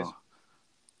Strange Ways?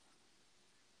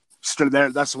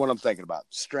 That's the one I'm thinking about.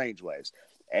 Strange Ways.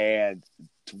 And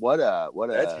what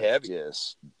that's heavy.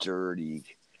 Just dirty,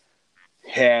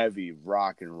 heavy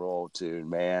rock and roll tune,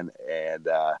 man. And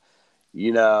that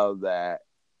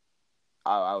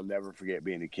I'll never forget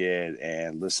being a kid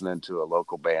and listening to a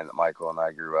local band that Michael and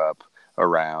I grew up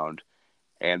around,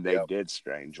 and they did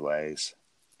Strange Ways.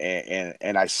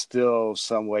 And I still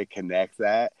some way connect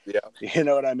that. Yeah. You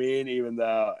know what I mean? Even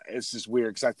though it's just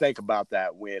weird because I think about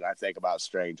that when I think about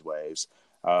Strange Ways.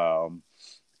 But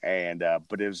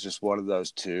it was just one of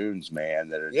those tunes, man,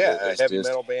 that are a heavy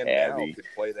metal band heavy. Now could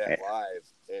play that live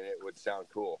and it would sound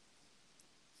cool.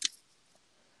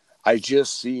 I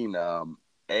just seen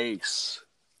Ace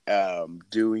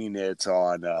doing it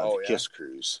on the Kiss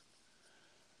Cruise.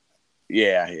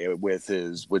 Yeah, with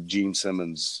Gene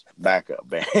Simmons' backup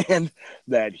band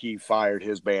that he fired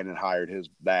his band and hired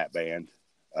that band,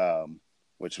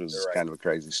 which was kind of a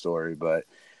crazy story. But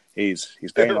he's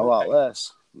paying a lot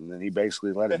less, and then he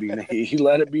basically let it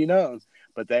be known.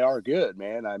 But they are good,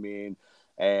 man. I mean,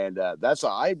 and that's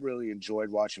why I really enjoyed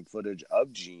watching footage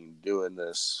of Gene doing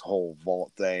this whole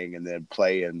vault thing and then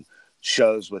playing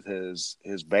shows with his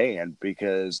band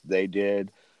because they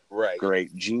did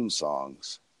great Gene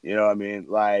songs. You know what I mean?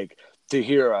 Like to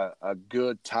hear a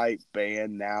good tight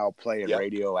band now playing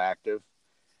Radioactive.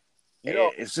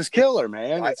 It's just killer,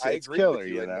 man. It's agree killer, with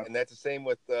you. And that's the same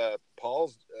with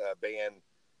Paul's band.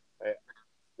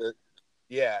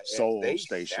 Soul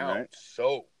Station, right?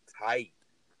 So tight.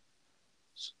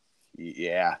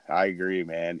 Yeah, I agree,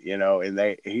 man.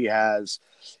 And he has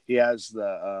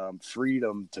the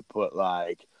freedom to put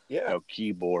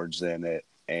keyboards in it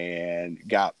and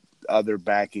got other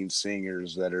backing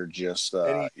singers that are just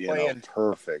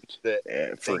perfect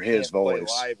for his voice.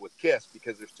 Play live with Kiss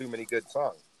because there's too many good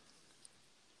songs.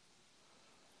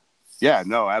 Yeah,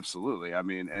 no, absolutely. I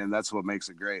mean, and that's what makes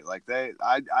it great. Like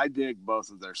I dig both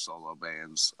of their solo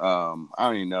bands. I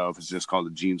don't even know if it's just called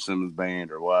the Gene Simmons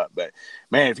Band or what, but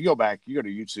man, if you go to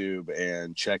YouTube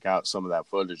and check out some of that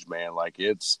footage, man, like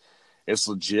it's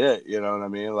legit. You know what I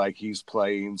mean? Like he's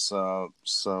playing some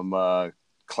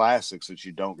classics that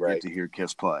you don't get to hear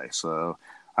Kiss play. So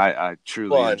I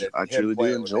truly do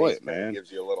enjoy it, man. It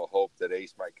gives you a little hope that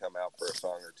Ace might come out for a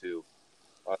song or two.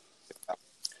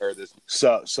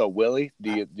 So Willie,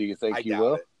 do you think he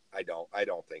will? I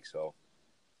don't think so.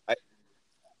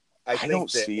 I I think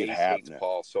don't that see it Ace hates happening.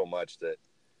 Paul so much that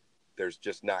there's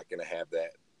just not going to have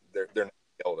that. They're not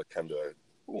able to come to a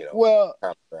Well,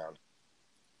 common ground.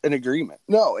 an agreement.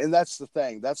 No, and that's the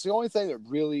thing. That's the only thing that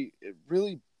really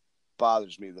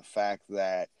bothers me. The fact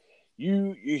that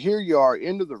you here you are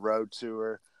into the road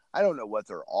tour. I don't know what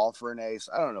they're offering Ace.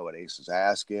 I don't know what Ace is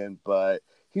asking, but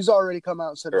he's already come out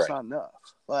and said it's not enough.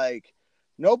 Like,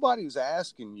 nobody's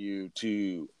asking you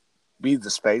to be the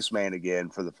spaceman again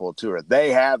for the full tour.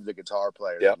 They have the guitar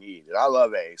player they need. And I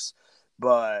love Ace,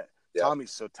 but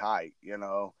Tommy's so tight,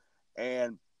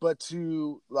 but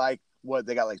to like what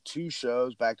they got like 2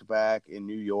 shows back to back in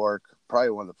New York,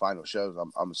 probably one of the final shows,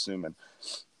 I'm assuming.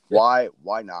 Why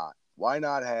not? Why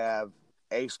not have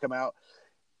Ace come out?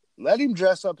 Let him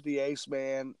dress up the Ace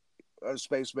Man or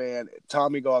Spaceman.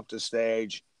 Tommy go up to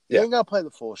stage. He ain't gonna play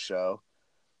the full show.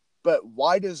 But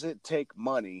why does it take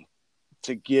money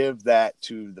to give that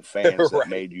to the fans that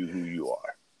made you who you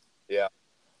are? Yeah.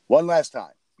 One last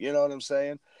time. You know what I'm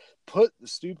saying? Put the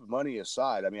stupid money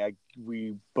aside. I mean,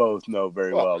 we both know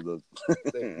very well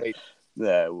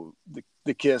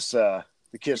the Kiss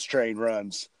train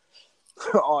runs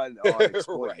on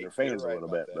exploiting their fans a little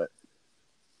bit, but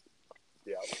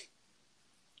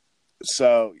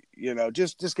so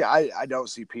I don't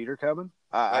see Peter coming.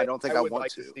 I don't think I would want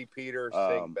like to see Peter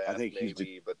sing Beth, I think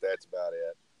but that's about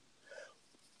it.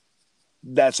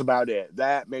 That's about it.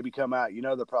 That maybe come out.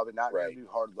 They're probably not going to do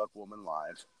Hard Luck Woman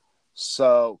live.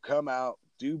 So come out,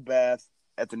 do Beth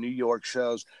at the New York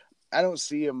shows. I don't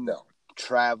see him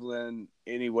traveling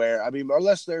anywhere. I mean,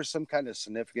 unless there's some kind of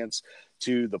significance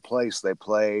to the place they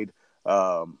played.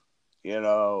 Other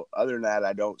than that,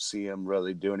 I don't see him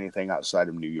really doing anything outside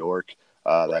of New York.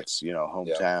 That's,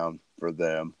 hometown for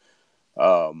them.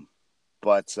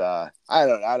 But I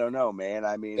don't know, man.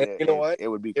 I mean, it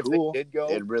would be cool.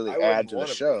 It'd really add to the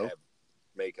show. Have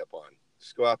makeup on.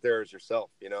 Just go out there as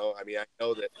yourself. I mean, I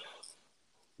know that.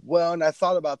 Well, and I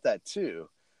thought about that too.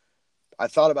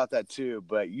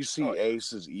 But you see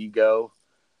Ace's ego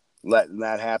letting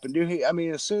that happen. Dude,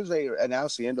 as soon as they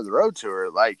announced the end of the road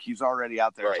tour, like, he's already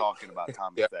out there talking about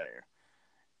Tommy Thayer.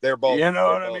 They're both. You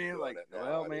know what I mean? Like,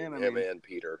 well, man, him and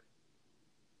Peter.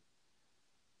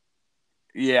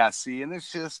 Yeah, see, and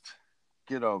it's just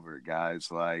get over it, guys.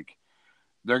 Like,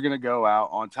 they're gonna go out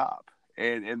on top,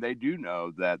 and they do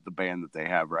know that the band that they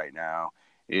have right now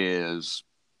is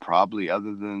probably,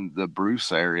 other than the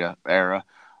Bruce era,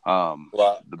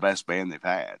 the best band they've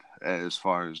had as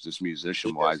far as just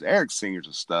musician wise. Eric Singer's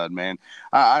a stud, man.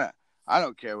 I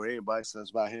don't care what anybody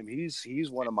says about him. He's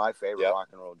one of my favorite rock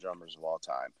and roll drummers of all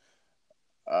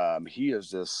time. He is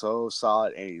just so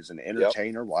solid, and he's an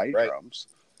entertainer while he drums.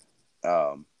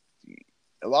 A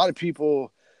lot of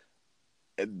people,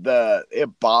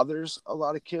 it bothers a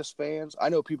lot of Kiss fans. I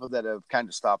know people that have kind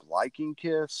of stopped liking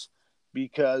Kiss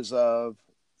because of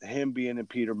him being in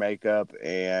Peter makeup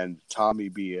and Tommy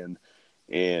being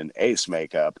in Ace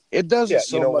makeup. It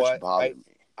doesn't much bother me.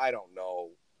 I don't know.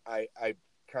 I'm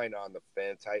kind of on the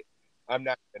fence. I'm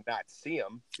not going to not see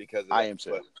him because of that, I am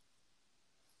too.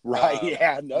 Right? Way.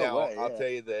 I'll tell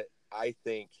you that I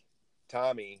think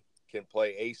Tommy can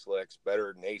play Ace licks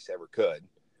better than Ace ever could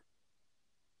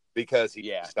because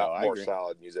he's more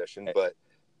solid musician. But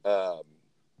I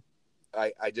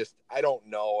don't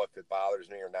know if it bothers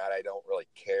me or not. I don't really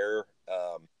care.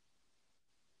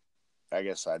 I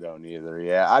guess I don't either.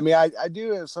 Yeah. I mean, I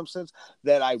do in some sense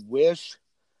that I wish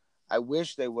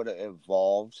they would have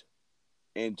evolved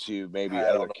into maybe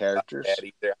other characters.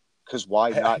 Because why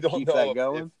not keep that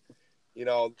going?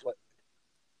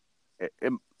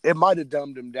 It might have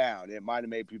dumbed them down. It might have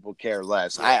made people care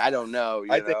less. I don't know.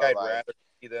 I think I'd rather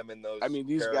see them in those.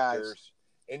 These characters. Guys.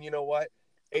 And you know what?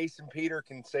 Ace and Peter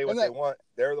can say what they want.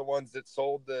 They're the ones that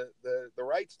sold the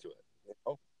rights to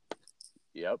it.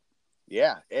 Yep.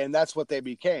 Yeah, and that's what they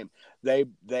became. They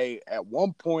at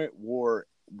one point were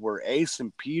Ace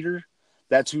and Peter.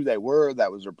 That's who they were.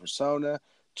 That was their persona,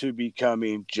 to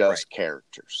becoming just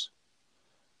characters.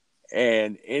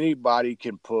 And anybody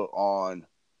can put on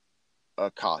a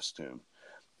costume.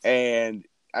 And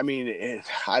I mean,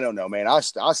 I don't know, man. I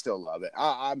still love it.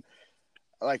 I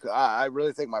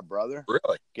really think my brother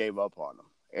gave up on him.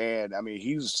 And I mean,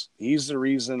 he's the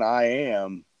reason I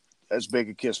am as big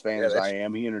a Kiss fan as I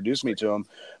am. He introduced me to him.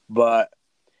 But,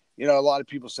 a lot of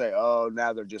people say, oh,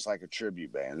 now they're just like a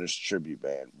tribute band. There's a tribute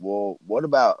band. Well, what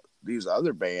about these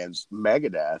other bands,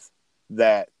 Megadeth,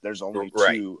 that there's only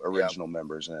 2 original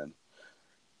members in?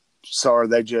 So are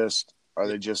they just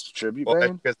a tribute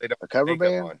band? Because they don't a cover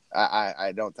band?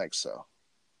 I don't think so.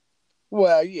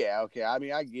 Well, yeah, okay. I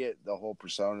mean, I get the whole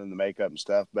persona and the makeup and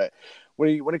stuff, but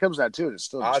when it comes down to it, it's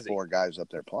still just 4 guys up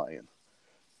there playing.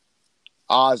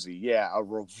 Ozzy, yeah, a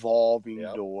revolving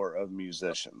Yep. door of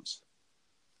musicians.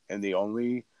 And the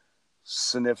only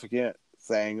significant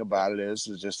thing about it is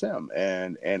just him.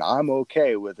 And I'm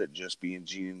okay with it just being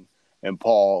Gene and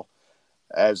Paul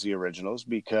as the originals,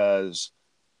 because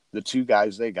the two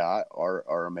guys they got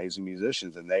are amazing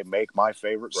musicians, and they make my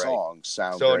favorite Right. songs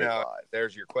sound So great now live.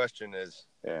 there's your question: is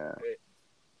Yeah.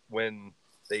 when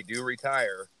they do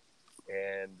retire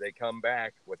and they come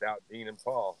back without Gene and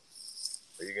Paul,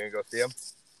 are you going to go see them?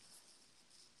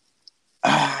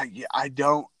 Yeah, I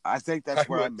don't. I think that's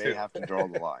where I would may too. have to draw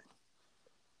the line.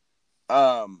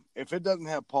 If it doesn't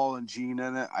have Paul and Gene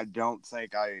in it, I don't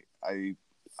think I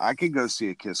could go see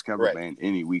a Kiss cover Right. band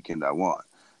any weekend I want.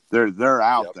 They're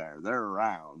out Yep. there. They're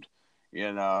around.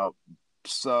 You know.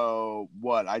 So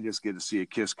what? I just get to see a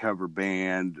Kiss cover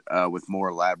band with more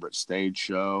elaborate stage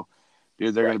show.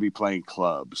 Dude, they're Right. going to be playing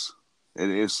clubs.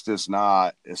 It's just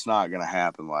not. It's not going to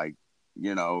happen like,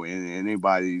 in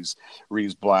anybody's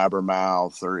reads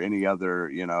Blabbermouth or any other,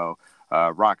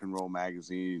 rock and roll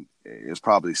magazine is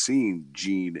probably seen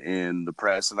Gene in the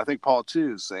press, and I think Paul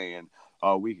too is saying,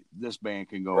 "Oh, this band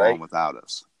can go Right. on without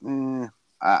us."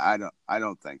 I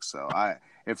don't think so.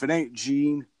 If it ain't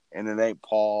Gene and it ain't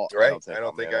Paul, I Right. don't think I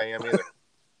don't I'm think in I it. am either.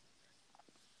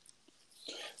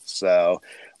 So,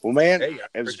 well, man, Hey,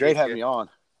 I it was great appreciate having you. you on.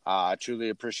 I truly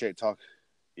appreciate talking.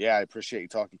 Yeah, I appreciate you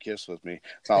talking Kiss with me.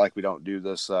 It's not like we don't do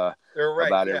this They're right.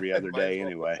 about Yeah. every other Might as day well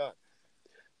put anyway. it on.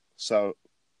 So,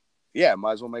 yeah,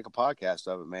 might as well make a podcast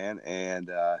of it, man. And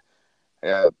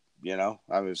yeah,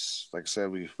 I was, like I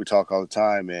said, we talk all the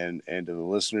time, and to the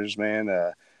listeners, man,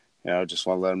 just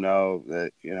want to let them know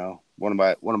that one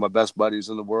of my best buddies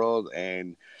in the world,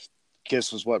 and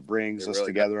Kiss was what brings It us really does.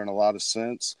 together in a lot of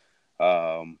sense.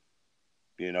 Um,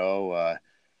 you know, uh,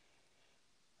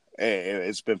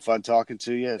 it's been fun talking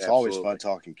to you. It's always fun Absolutely.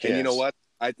 talking And you know Kiss. what?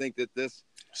 I think that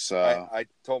So I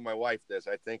told my wife this.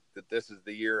 I think that this is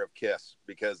the year of Kiss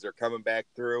because they're coming back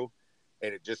through,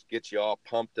 and it just gets you all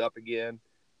pumped up again.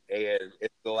 And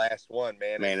it's the last one,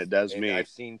 man. man, it does And me. I've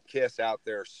seen Kiss out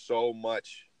there so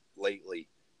much lately.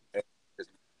 And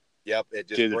yep, it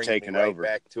just Dude, they're brings me taking right over.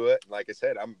 back to it. And like I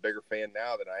said, I'm a bigger fan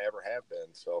now than I ever have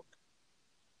been. So,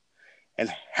 And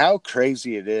how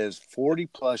crazy it is, 40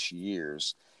 plus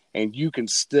years, and you can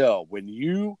still, when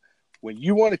you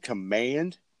want to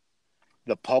command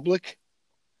the public,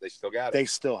 they still got it. they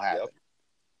still have Yep. it.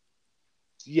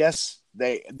 Yes,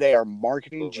 they are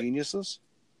marketing Absolutely. geniuses.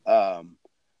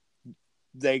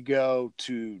 They go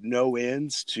to no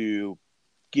ends to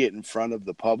get in front of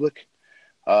the public.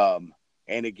 And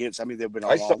it gets, I mean, they've been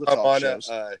I on saw all the them talk on shows.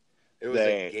 it was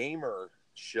a gamer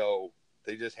show.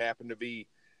 They just happened to be,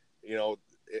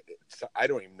 I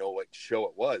don't even know what show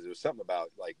it was. It was something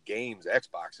about like games,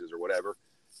 Xboxes or whatever.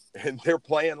 And they're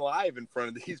playing live in front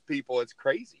of these people. It's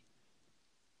crazy.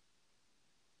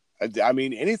 I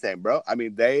mean, anything, bro. I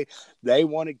mean, they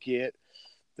want to get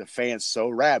the fans so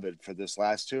rabid for this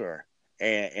last tour,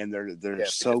 and they're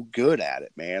so good at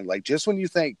it, man. Like, just when you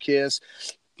think Kiss,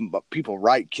 people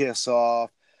write Kiss off.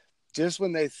 Just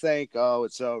when they think, oh,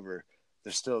 it's over,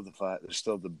 they're still they're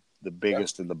still the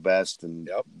biggest and the best and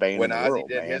band When in the Ozzy world,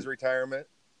 did man. his retirement,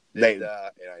 And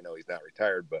I know he's not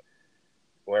retired, but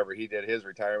whenever he did his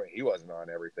retirement, he wasn't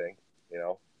on everything,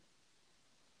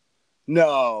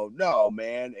 No,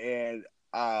 man. And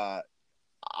I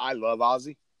love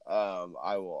Ozzy.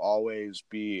 I will always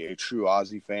be a true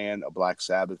Ozzy fan, a Black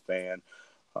Sabbath fan,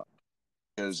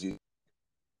 because he's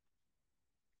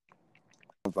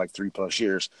like 3+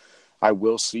 years. I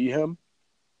will see him,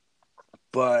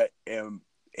 but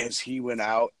as he went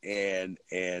out and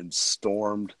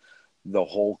stormed the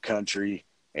whole country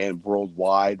and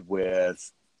worldwide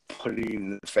with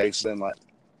putting the face in like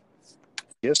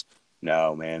Kiss,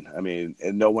 no, man. I mean,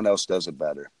 and no one else does it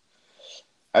better.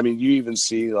 I mean, you even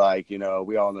see, like,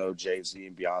 we all know Jay-Z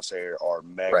and Beyonce are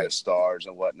mega stars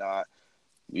and whatnot.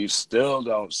 You still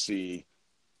don't see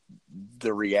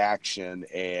the reaction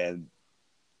and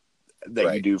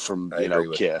that you do from,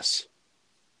 Kiss.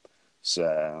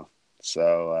 So,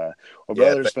 well,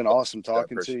 brother, it's been awesome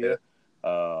talking to you.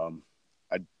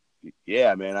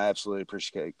 Yeah, man, I absolutely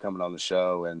appreciate coming on the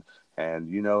show, and us,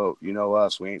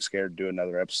 we ain't scared to do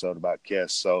another episode about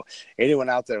Kiss. So anyone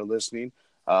out there listening,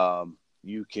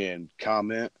 you can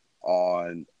comment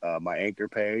on my Anchor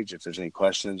page if there's any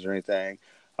questions or anything.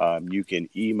 You can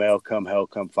email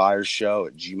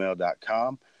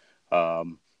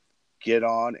comehellcomefireshow@gmail.com. Get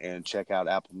on and check out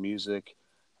Apple Music,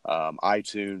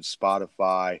 iTunes,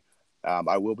 Spotify.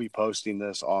 I will be posting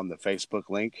this on the Facebook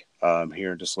link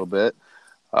here in just a little bit.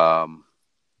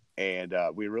 And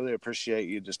we really appreciate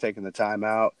you just taking the time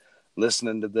out.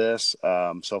 listening to this.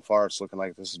 So far, it's looking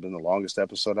like this has been the longest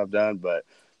episode I've done, but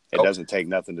it Oh, doesn't take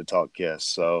nothing to talk Kiss.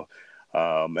 So,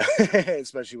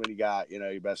 especially when you got,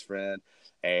 your best friend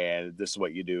and this is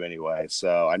what you do anyway.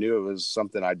 So I knew it was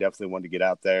something I definitely wanted to get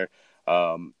out there.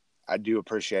 Um, I do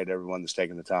appreciate everyone that's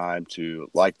taking the time to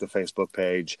like the Facebook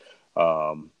page,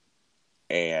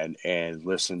 and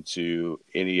listen to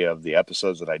any of the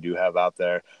episodes that I do have out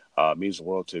there. It means the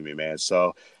world to me, man.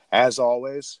 So as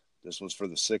always, this one's for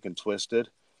the sick and twisted.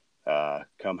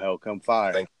 Come hell, come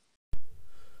fire. thank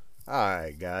All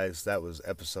right, guys, that was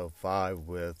episode 5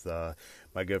 with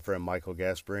my good friend Michael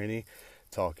Gasparini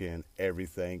talking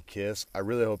everything Kiss. I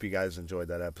really hope you guys enjoyed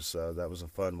that episode. That was a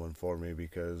fun one for me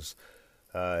because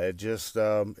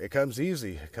it comes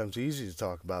easy. It comes easy to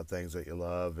talk about things that you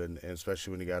love, and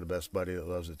especially when you got a best buddy that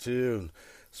loves it too, and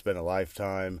spend a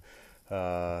lifetime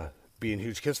being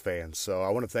huge Kiss fans. So I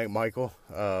want to thank Michael.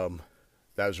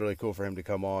 That was really cool for him to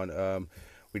come on.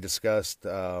 We discussed.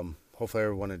 Hopefully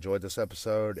everyone enjoyed this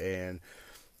episode, and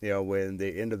when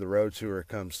the End of the Road tour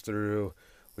comes through,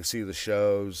 we see the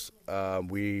shows.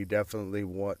 We definitely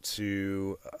want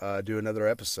to do another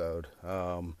episode.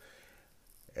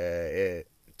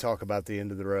 Talk about the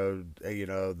End of the Road,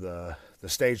 the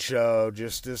stage show,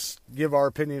 just give our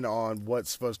opinion on what's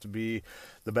supposed to be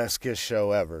the best Kiss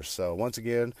show ever. So once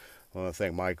again, I want to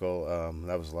thank Michael.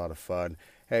 That was a lot of fun.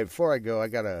 Hey, before I go, I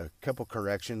got a couple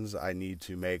corrections I need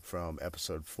to make from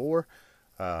episode 4.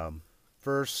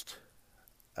 First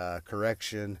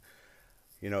correction,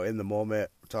 in the moment,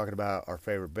 we're talking about our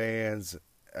favorite bands,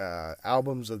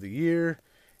 albums of the year,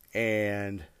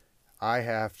 and I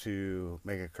have to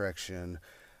make a correction.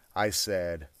 I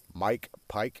said Mike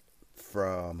Pike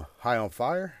from High on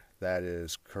Fire. That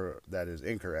is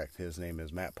incorrect. His name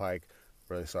is Matt Pike.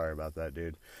 Really sorry about that,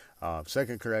 dude.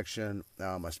 Second correction,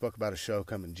 I spoke about a show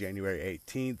coming January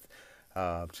 18th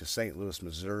to St. Louis,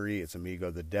 Missouri. It's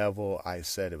Amigo the Devil. I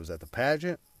said it was at the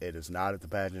pageant. It is not at the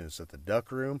pageant. It's at the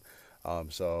Duck Room.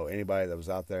 So anybody that was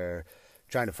out there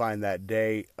trying to find that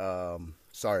date,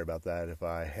 sorry about that if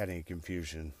I had any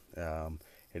confusion.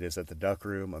 It is at the Duck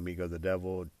Room, Amigo the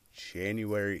Devil,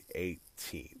 January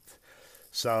 18th.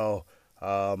 So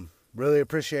really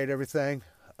appreciate everything.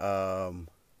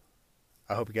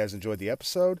 I hope you guys enjoyed the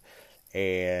episode,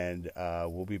 and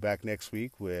we'll be back next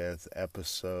week with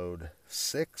episode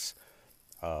 6.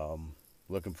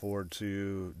 Looking forward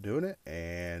to doing it,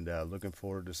 and looking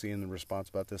forward to seeing the response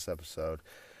about this episode.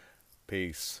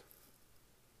 Peace.